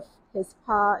crux of his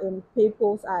power in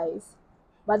people's eyes.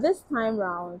 But this time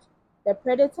round, the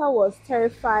predator was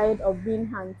terrified of being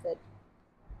hunted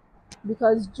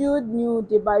because Jude knew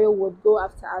Debayo would go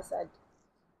after Assad.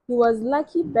 He was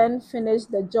lucky Ben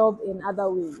finished the job in other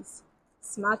ways.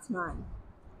 Smart man,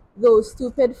 though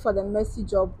stupid for the messy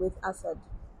job with Assad.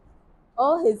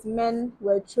 All his men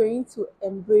were trained to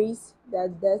embrace their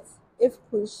death if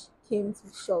push came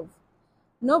to shove.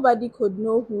 Nobody could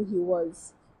know who he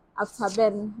was. After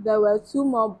Ben, there were two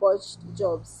more botched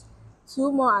jobs,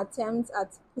 two more attempts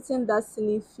at putting that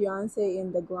silly fiancé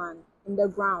in the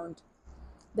ground.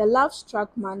 The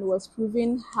love-struck man was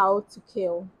proving hard to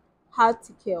kill.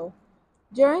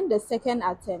 During the second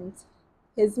attempt,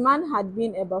 his man had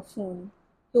been a buffoon.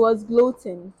 He was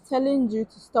gloating, telling Jude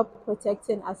to stop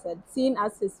protecting Assad, seeing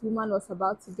as his woman was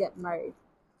about to get married.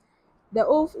 The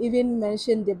oath even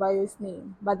mentioned Debayo's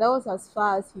name, but that was as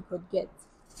far as he could get.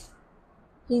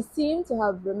 He seemed to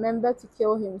have remembered to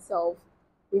kill himself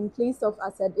in place of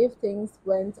Assad if things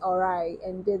went awry,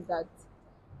 and did that.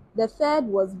 The third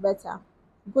was better.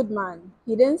 Good man.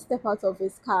 He didn't step out of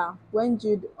his car when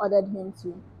Jude ordered him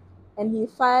to, and he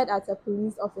fired at a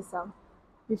police officer.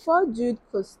 Before Jude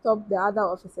could stop the other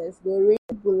officers, they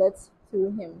rained bullets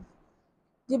through him.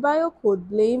 Debayo could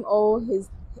blame all his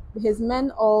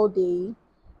men all day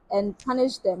and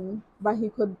punish them, but he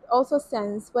could also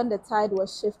sense when the tide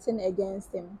was shifting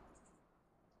against him.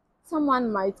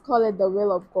 Someone might call it the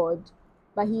will of God,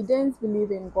 but he didn't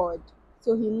believe in God,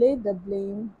 so he laid the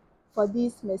blame for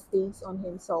these mistakes on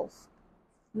himself.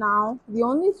 Now, the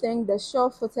only thing the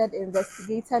sure-footed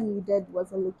investigator needed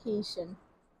was a location.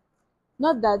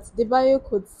 Not that Debayo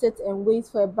could sit and wait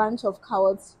for a bunch of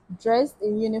cowards dressed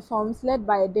in uniforms led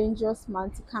by a dangerous man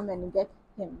to come and get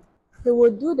him. He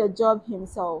would do the job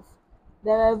himself.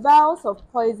 There were vials of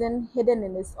poison hidden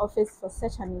in his office for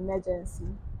such an emergency.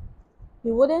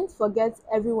 He wouldn't forget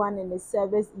everyone in his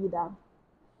service either.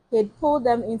 He'd pull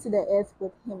them into the earth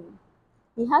with him.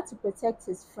 He had to protect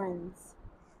his friends.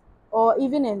 Or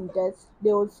even in death,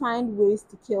 they would find ways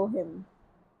to kill him.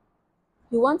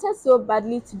 He wanted so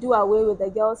badly to do away with the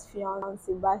girl's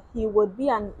fiancé, but he would be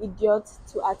an idiot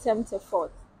to attempt a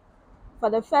fourth. For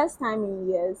the first time in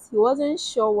years, he wasn't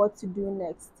sure what to do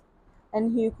next,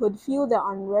 and he could feel the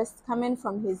unrest coming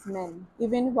from his men,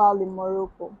 even while in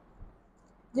Morocco.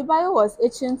 Debayo was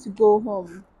itching to go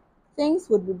home. Things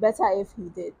would be better if he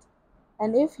did,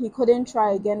 and if he couldn't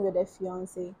try again with a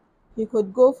fiancé, he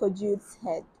could go for Jude's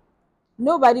head.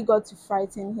 Nobody got to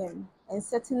frighten him, and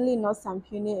certainly not some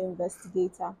puny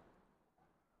investigator.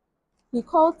 He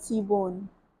called T-Bone.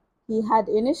 He had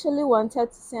initially wanted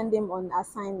to send him on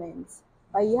assignments,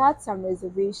 but he had some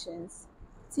reservations.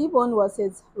 T-Bone was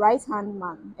his right-hand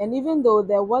man, and even though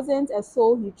there wasn't a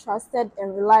soul he trusted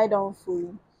and relied on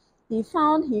fully, he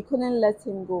found he couldn't let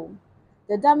him go.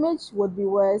 The damage would be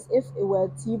worse if it were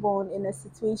T-Bone in a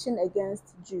situation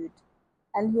against Jude,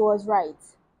 and he was right.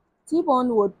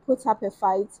 T-Bone would put up a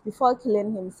fight before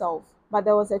killing himself, but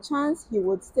there was a chance he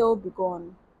would still be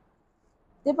gone.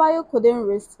 Debayo couldn't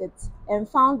risk it, and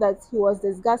found that he was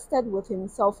disgusted with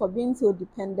himself for being so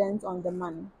dependent on the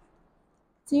man.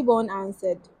 T-Bone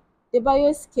answered.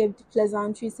 Debayo skipped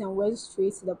pleasantries and went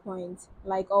straight to the point,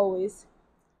 like always.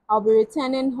 I'll be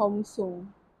returning home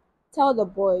soon. Tell the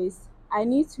boys, I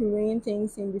need to rein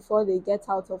things in before they get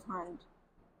out of hand.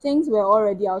 Things were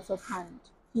already out of hand.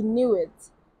 He knew it.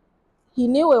 He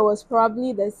knew it was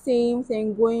probably the same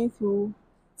thing going through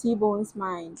T-Bone's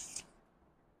mind.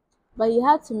 But he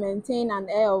had to maintain an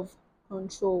air of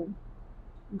control.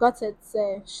 Got it,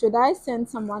 sir. Should I send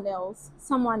someone else?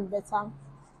 Someone better?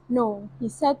 No, he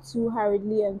said too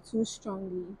hurriedly and too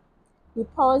strongly. He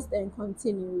paused and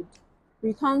continued.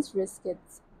 We can't risk it.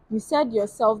 You said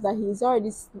yourself that he is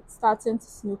already starting to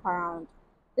snoop around.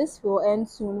 This will end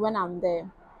soon when I'm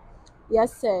there.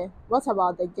 Yes, sir. What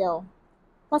about the girl?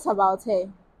 What about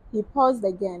her? He paused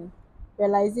again,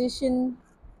 realization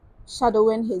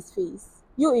shadowing his face.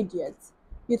 You idiot.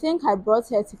 You think I brought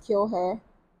her to kill her?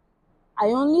 I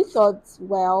only thought,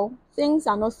 well, things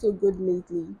are not so good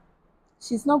lately.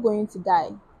 She's not going to die.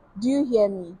 Do you hear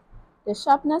me? The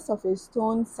sharpness of his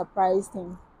tone surprised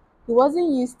him. He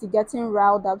wasn't used to getting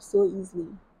riled up so easily.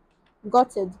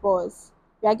 Got it, boss.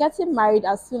 We are getting married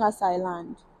as soon as I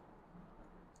land.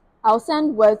 I'll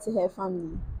send word to her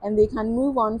family, and they can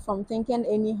move on from thinking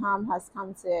any harm has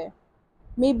come to her.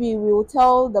 Maybe we'll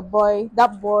tell that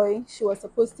boy she was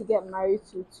supposed to get married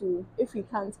to too, if we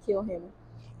can't kill him.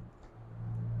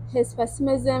 His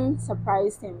pessimism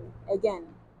surprised him again.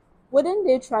 Wouldn't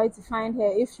they try to find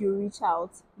her if you reach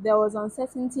out? There was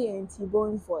uncertainty in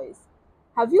T-Bone's voice.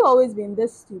 Have you always been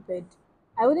this stupid?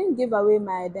 I wouldn't give away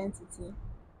my identity.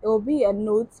 It will be a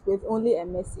note with only a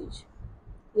message.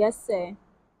 Yes, sir.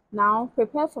 Now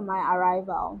prepare for my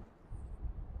arrival.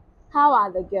 How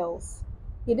are the girls?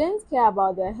 He didn't care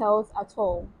about their health at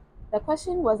all. The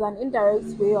question was an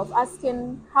indirect way of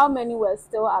asking how many were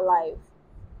still alive.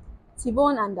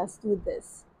 T-Bone understood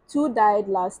this. Two died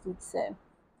last week, sir.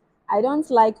 I don't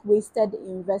like wasted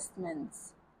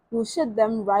investments. We'll shoot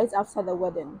them right after the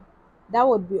wedding. That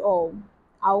would be all.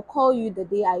 I'll call you the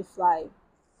day I fly.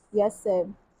 Yes, sir.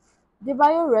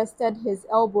 Debayo rested his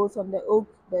elbows on the oak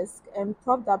desk and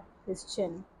propped up his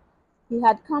chin. He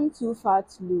had come too far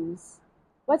to lose.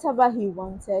 Whatever he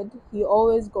wanted, he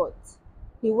always got.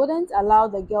 He wouldn't allow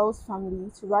the girl's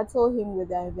family to rattle him with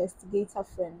their investigator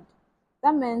friend.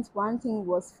 That meant one thing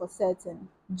was for certain: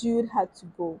 Jude had to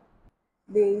go.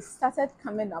 They started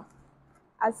coming up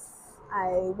as I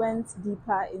went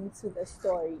deeper into the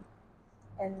story,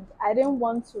 and I didn't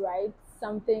want to write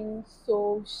something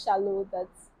so shallow that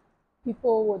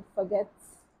people would forget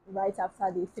right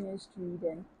after they finished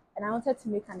reading. And I wanted to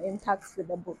make an impact with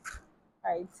the book,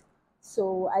 right?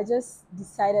 So I just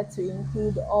decided to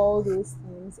include all those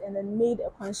things and then made a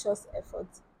conscious effort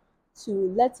to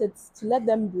let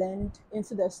them blend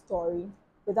into the story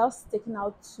without sticking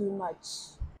out too much.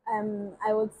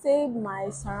 I would say my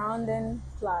surrounding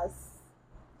plus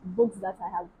books that I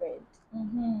have read.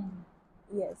 Mm-hmm.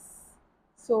 Yes.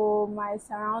 So my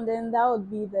surrounding, that would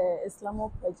be the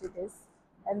Islamo prejudice,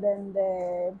 and then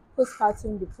the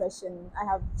postpartum depression. I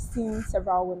have seen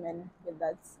several women with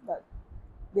that, but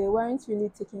they weren't really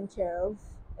taken care of.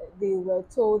 They were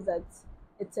told that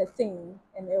it's a thing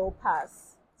and it will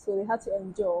pass, so they had to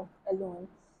endure alone.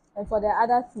 And for the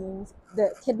other themes,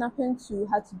 the kidnapping too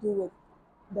had to do with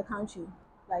the country,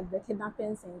 like the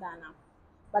kidnappings in Ghana.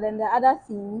 But then the other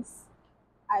themes,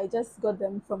 I just got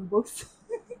them from books.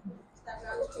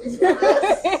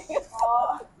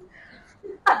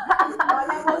 Our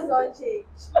levels don't change.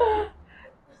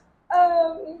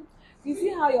 You see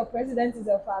how your president is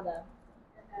a father?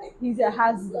 He's a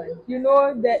husband. You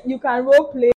know that you can role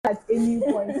play at any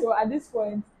point. So at this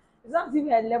point, it's not as if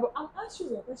her level. I'm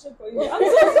answering your question for you. I'm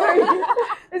so sorry.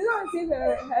 It's not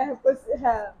as if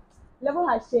her level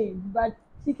has changed, but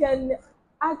she can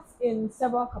act in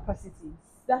several capacities.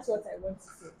 That's what I want to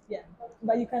say. Yeah,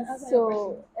 but you can answer your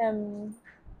question.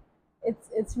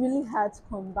 So it's really hard to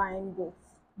combine both,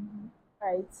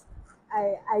 right?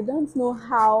 I don't know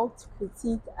how to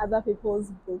critique other people's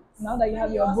books Now that you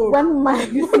have your book, when my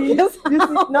you see,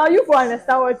 now you will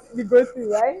understand what we go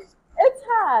through, right? it's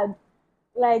hard.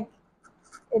 Like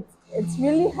it's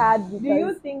really hard because Do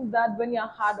you think that when you're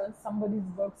hard on somebody's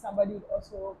book, somebody would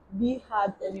also be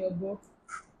hard on your book?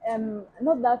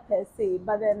 not that per se,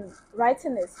 but then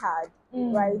writing is hard,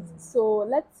 right? So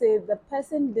let's say the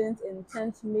person didn't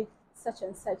intend to make such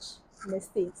and such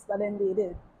mistakes, but then they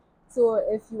did. So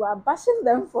if you are bashing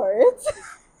them for it,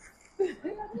 We are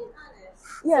being honest.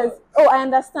 yes. Oh, I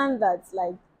understand that.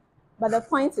 Like, but the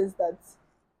point is that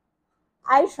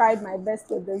I tried my best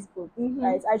with this book,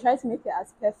 right? I tried to make it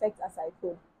as perfect as I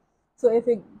could. So if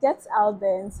it gets out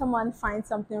there and someone finds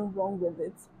something wrong with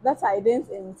it that I didn't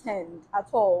intend at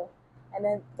all, and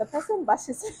then the person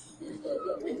bashes me,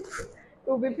 It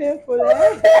will be painful,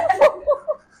 eh?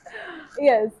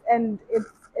 yes, and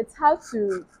it's hard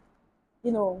to,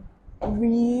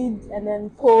 read and then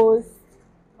post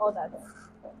all that.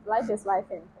 Life is life,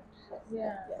 and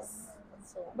Yeah. yes.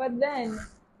 So, But then,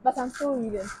 but I'm still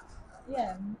reading.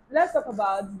 yeah, let's talk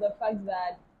about the fact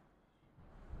that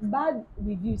bad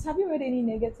reviews. Have you read any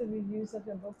negative reviews of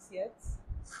your books yet?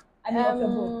 I mean, of your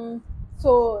book.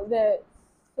 So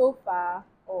so far,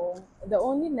 or the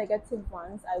only negative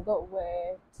ones I got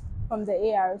were from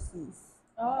the ARCs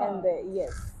and the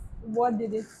yes. What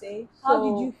did it say? How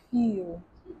did So- you feel?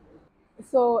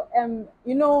 So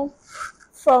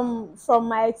from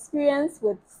my experience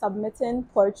with submitting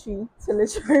poetry to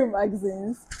literary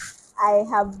magazines, I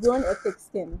have grown a thick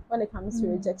skin when it comes to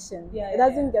rejection. Yeah, it yeah,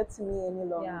 doesn't get to me any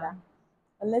longer.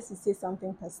 Unless you say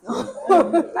something personal.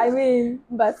 I mean,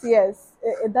 But yes,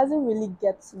 it doesn't really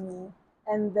get to me.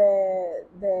 And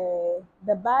the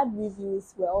bad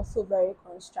reviews were also very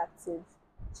constructive.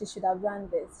 She should have done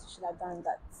this, she should have done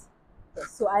that.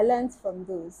 Yes, so I learned from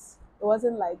those. It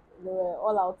wasn't like they were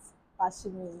all out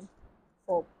bashing me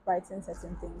for writing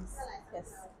certain things.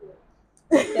 Yes.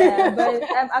 yeah, but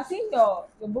I've seen your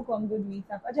book on Goodreads.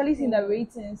 I've actually seen the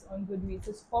ratings on Goodreads.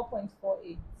 It's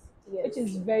 4.48, Yes. which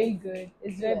is very good.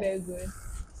 It's very, very Yes. good.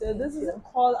 So this is a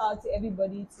call out to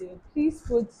everybody to please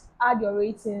add your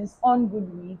ratings on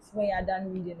Goodreads when you're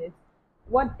done reading it.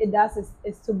 What it does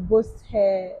is to boost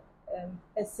her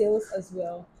sales as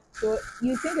well. So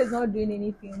you think it's not doing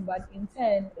anything, but in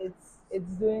turn, it's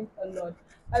doing a lot.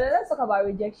 But then let's talk about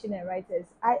rejection and writers.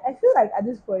 I feel like at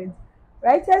this point,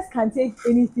 writers can take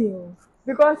anything. Oh.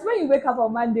 Because when you wake up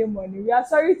on Monday morning, we are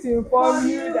sorry to inform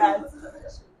you that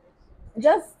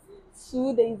Just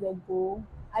 2 days ago,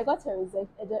 I got a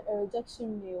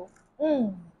rejection mail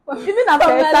even after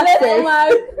from a a lit success,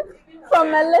 mag. From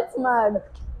a lit mag.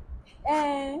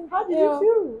 And how did you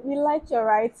feel? we like your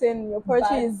writing, your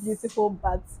poetry is But- beautiful,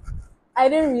 but I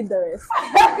didn't read the rest.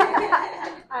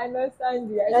 I understand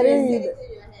you. I didn't read Get it. it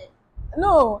in your head.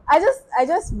 No, I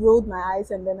just rolled my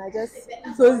eyes and then I just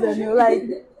closed the mail like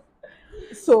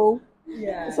so.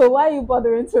 Yeah. So why are you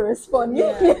bothering to respond?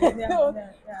 yeah.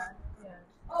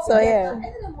 So yeah. Isn't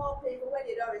it more painful when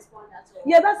they don't respond at all?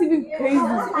 Yeah, that's even crazy.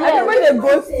 Yeah. I think when they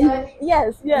ghost you,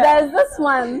 Yes, Yeah. there's this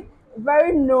one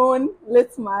very known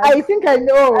lit mag. I think I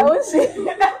know. I won't shade.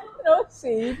 No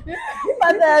shade.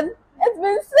 But then it's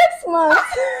been 6 months.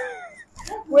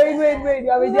 Wait.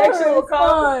 Your rejection will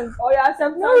come. response. Or your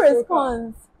acceptance No will come.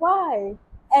 response. Why?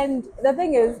 And the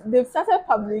thing is, they've started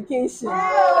publication.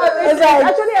 It's like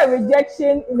actually a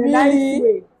rejection in a Really? nice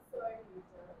way.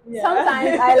 Yeah.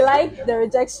 Sometimes I like the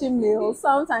rejection mail.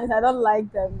 Sometimes I don't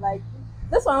like them. Like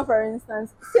this one, for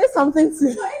instance, say something to So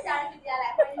it's like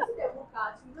when you see the book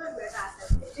out, you know you're not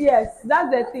accepted. Yes,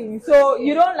 that's the thing. So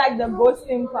you don't like the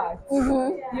ghosting part.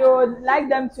 Mm-hmm. You like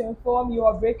them to inform you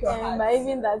or break your And heart. by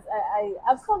even that,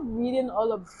 I've stopped reading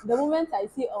all of the moment I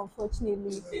see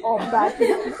unfortunately or bad.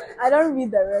 I don't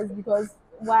read the rest because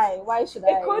why? Why should I?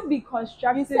 It could be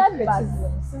constructive You said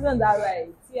criticism, isn't that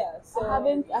right? Yeah. So I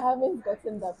haven't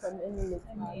gotten that from any lit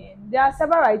I mag. mean, there are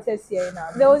several writers here now.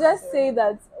 They will just say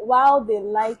that while they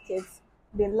like it,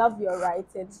 they love your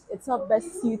writing. It's not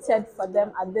best suited for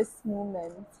them at this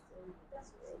moment.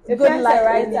 If Good you're luck a with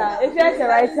writer, it. if you're a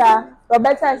writer,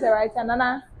 Roberta is a writer.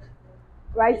 Nana,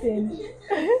 writing.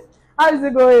 How is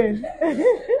it going?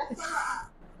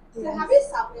 So have you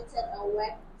submitted a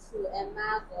work to a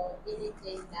mag or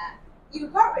anything that you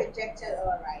got rejected,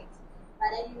 all right, but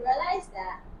then you realize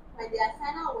that when their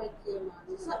final work came out,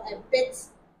 you saw a bit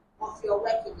of your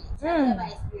work in it. Have you ever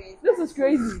experienced This is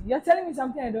crazy. You're telling me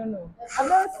something I don't know. I've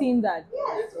never seen that.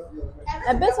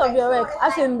 A bit of your work,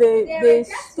 as in They they reject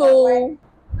your stole work.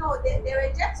 No, they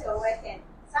reject your work and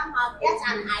somehow get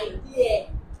an idea.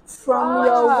 from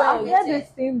your I've work. heard this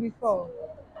thing before.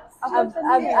 I've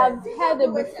heard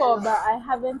it before, but I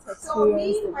haven't So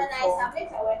me, experienced it when I before.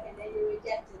 submit a work and then you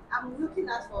reject it, I'm looking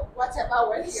out for whatever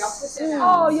work you are putting Oh,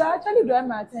 out. you're actually drawing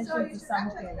my So attention you to should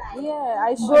actually something. like Yeah,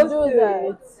 I should Go do to that.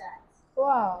 it.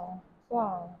 Wow.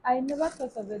 I never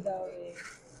thought of it that way.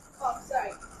 Oh,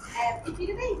 sorry. If you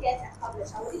didn't get a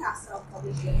publisher, would you have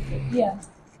self-published your book? Yeah.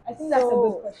 I think that's a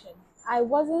So- good question. I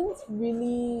wasn't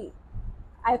really.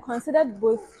 I considered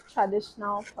both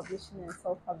traditional publishing and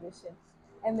self-publishing,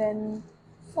 and then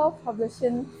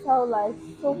self-publishing felt like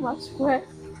so much work.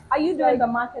 Are you doing the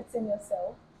marketing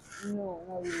yourself? No,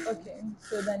 not really. Okay.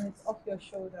 So then it's off your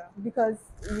shoulder. Because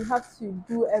you have to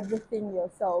do everything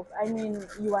yourself. I mean,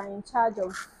 you are in charge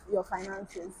of your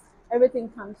finances. Everything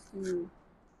comes to you.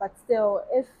 But still,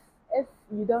 if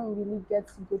you don't really get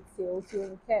good sales, you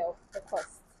incur the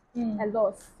cost. A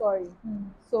loss, sorry.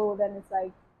 So then it's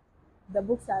like the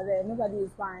books are there, nobody is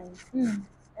buying, and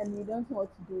you don't know what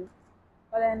to do.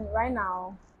 But then right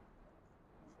now,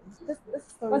 this is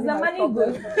not Was really the my money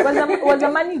problem. good? Was the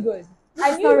money good? I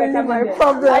It's knew not you really my recommended.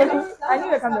 problem. I knew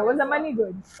you recommended. Was the money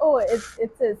good? Oh, it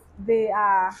is. They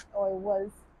are, or it was.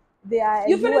 They are.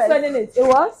 You a finished US spending it. It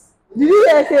was? Did you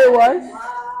hear say it was?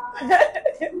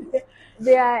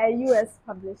 They are a US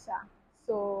publisher,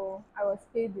 so I was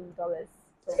paid in dollars.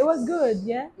 So, It was good,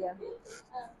 yeah? yeah.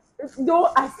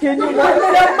 Don't ask anyone. It's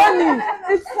their money.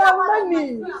 It's their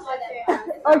money.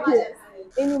 Okay.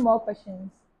 Any more questions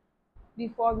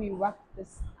before we wrap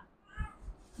this up?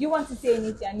 You want to say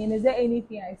anything? I mean, is there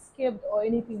anything I skipped or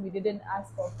anything we didn't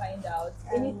ask or find out?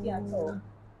 Anything at all?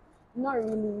 Not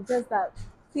really. Just that.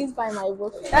 Please buy my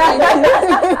book.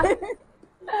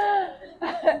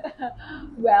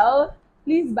 Well,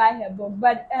 please buy her book.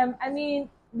 But I mean,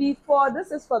 before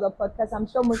this is for the podcast, I'm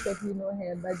sure most of you know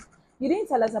her, but you didn't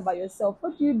tell us about yourself.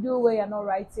 What do you do where you're not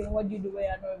writing? What do you do where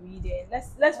you're not reading?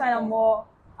 Let's find out more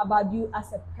about you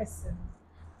as a person,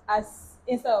 as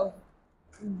instead of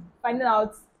finding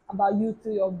out about you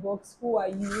through your books. Who are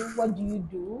you? What do you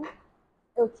do?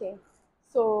 Okay,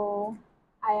 so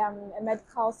I am a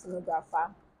medical sonographer,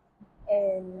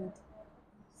 and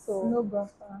so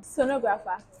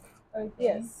sonographer. Okay.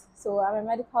 Yes, so I'm a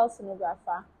medical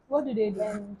sonographer What do they do?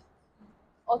 and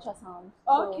ultrasound.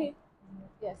 Oh, So, okay.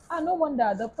 yes. No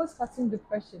wonder the postpartum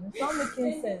depression. It's not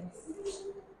making sense.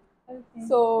 Okay.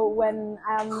 So when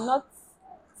I'm not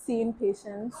seeing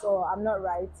patients or I'm not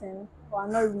writing, or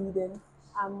I'm not reading,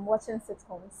 I'm watching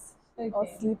sitcoms or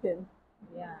Okay. sleeping.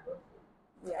 Yeah.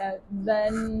 Yeah.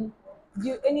 Then, do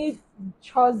you, any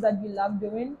chores that you love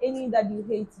doing? Any that you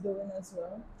hate doing as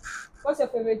well? What's your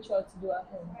favorite chore to do at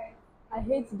home? I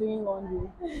hate doing laundry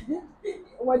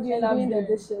What do you and love doing the doing?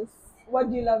 dishes. What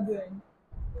do you love doing?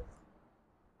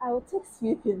 I will take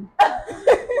sweeping.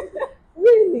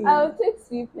 Really? I will take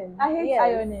sweeping. I hate Yes.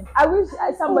 ironing. I wish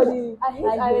somebody. I hate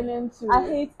like this. ironing too. I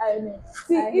hate ironing.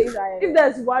 See, I if, hate ironing. if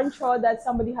there's one chore that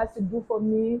somebody has to do for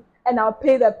me and I'll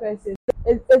pay the person,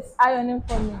 it's ironing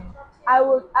for me. I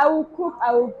will cook,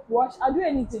 I will wash, I'll do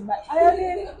anything. But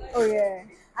ironing, Oh yeah.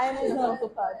 Ironing is also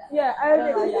part. yeah, I don't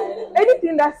ironing, like ironing.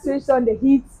 anything that switches on the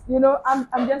heat,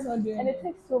 I'm just not doing And it. it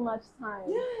takes so much time.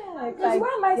 Yeah, because Like,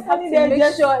 why am I you have standing to there make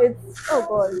just sure it's, oh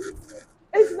god.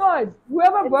 It's not.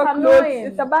 Whoever It's bought clothes, annoying.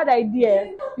 it's a bad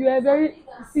idea. You are very.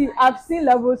 See, I've seen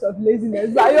levels of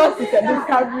laziness, but yours is a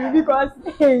discovery because,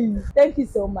 hey, thank you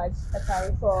so much,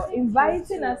 Kataru, for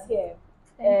inviting us here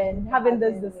and having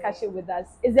this discussion with us.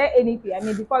 Is there anything,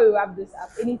 before we wrap this up,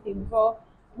 anything before?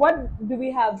 What do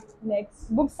we have next?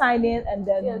 Book signing and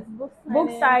then Yes, book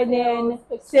signing,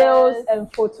 pictures, sales,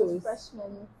 and photos.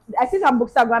 refreshments. I see some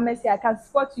bookstagrammers here. I can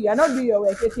spot you. You're not doing your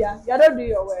work. If you're not doing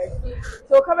your work.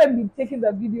 So come and be taking the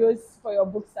videos for your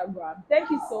bookstagram. Thank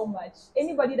you so much.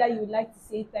 Anybody that you would like to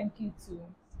say thank you to?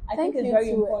 I think it's very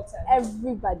important.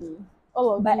 Everybody,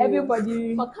 all of But you,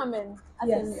 everybody, for coming. As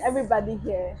Yes. in everybody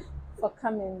here for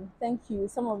coming. Thank you.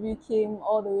 Some of you came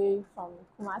all the way from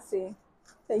Kumasi.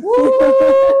 Thank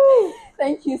you.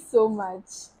 Thank you so much.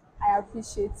 I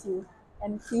appreciate you.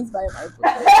 And please buy my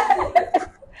book.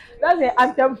 that's the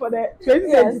anthem for the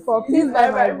 2024. Yes, please buy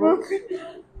my book.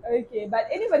 Okay, but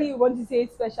anybody you want to say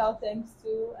special thanks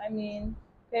to?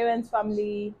 Parents,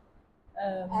 family,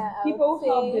 I people would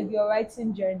who helped say- with your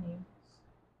writing journey.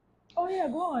 Oh yeah,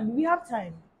 go on. We have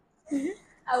time.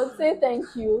 I would say thank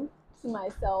you to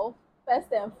myself,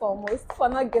 first and foremost, for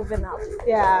not giving up.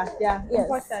 Yeah, Yes.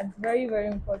 important. Very, very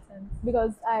important.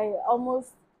 Because I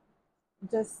almost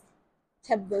just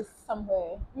kept this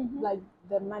somewhere, Mhm. like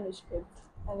the manuscript.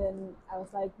 And then I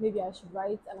was like, maybe I should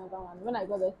write another one. When I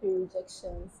got the 3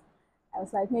 rejections, I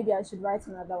was like, maybe I should write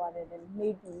another one, and then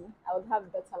maybe I would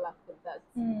have better luck with that.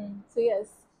 So yes,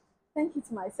 thank you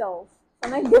to myself for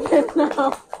not giving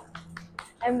up.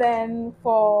 And then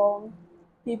for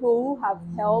people who have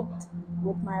helped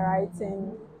with my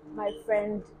writing, my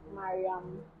friend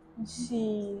Mariam,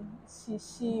 she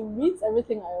reads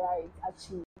everything I write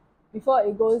actually before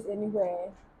it goes anywhere.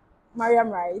 Mariam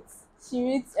writes. She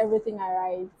reads everything I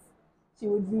write. She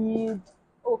would read,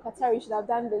 oh, Kataru, you should have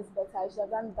done this better. You should have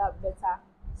done that better.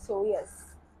 So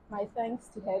yes, my thanks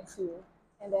to her too.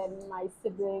 And then my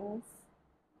siblings,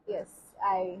 yes,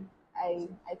 I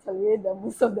tolerate them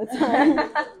most of the time,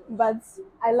 but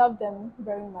I love them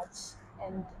very much,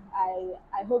 and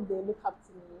I hope they look up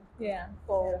to me Yeah.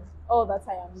 for all that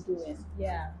I am doing.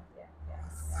 Yeah.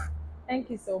 Thank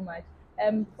you so much.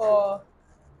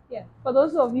 For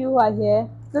those of you who are here,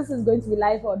 this is going to be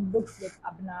live on Books with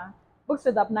Abna. Books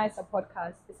with Abna is a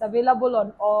podcast. It's available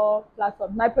on all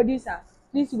platforms. My producer,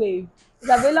 please wave. It's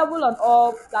available on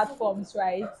all platforms,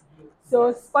 right?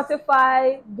 So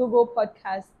Spotify, Google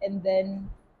Podcast, and then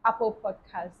Apple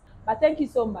Podcast. But thank you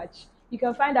so much. You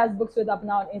can find us Books with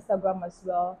Abna on Instagram as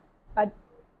well. But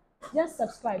just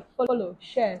subscribe, follow,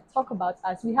 share, talk about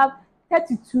us. We have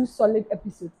 32 solid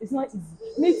episodes. It's not easy.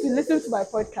 You need to listen to my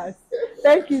podcast.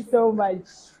 Thank you so much.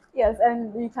 Yes,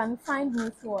 and you can find me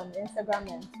too on Instagram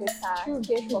and Twitter.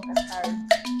 K for Kataru.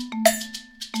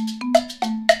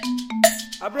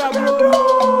 Abra,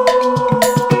 bro.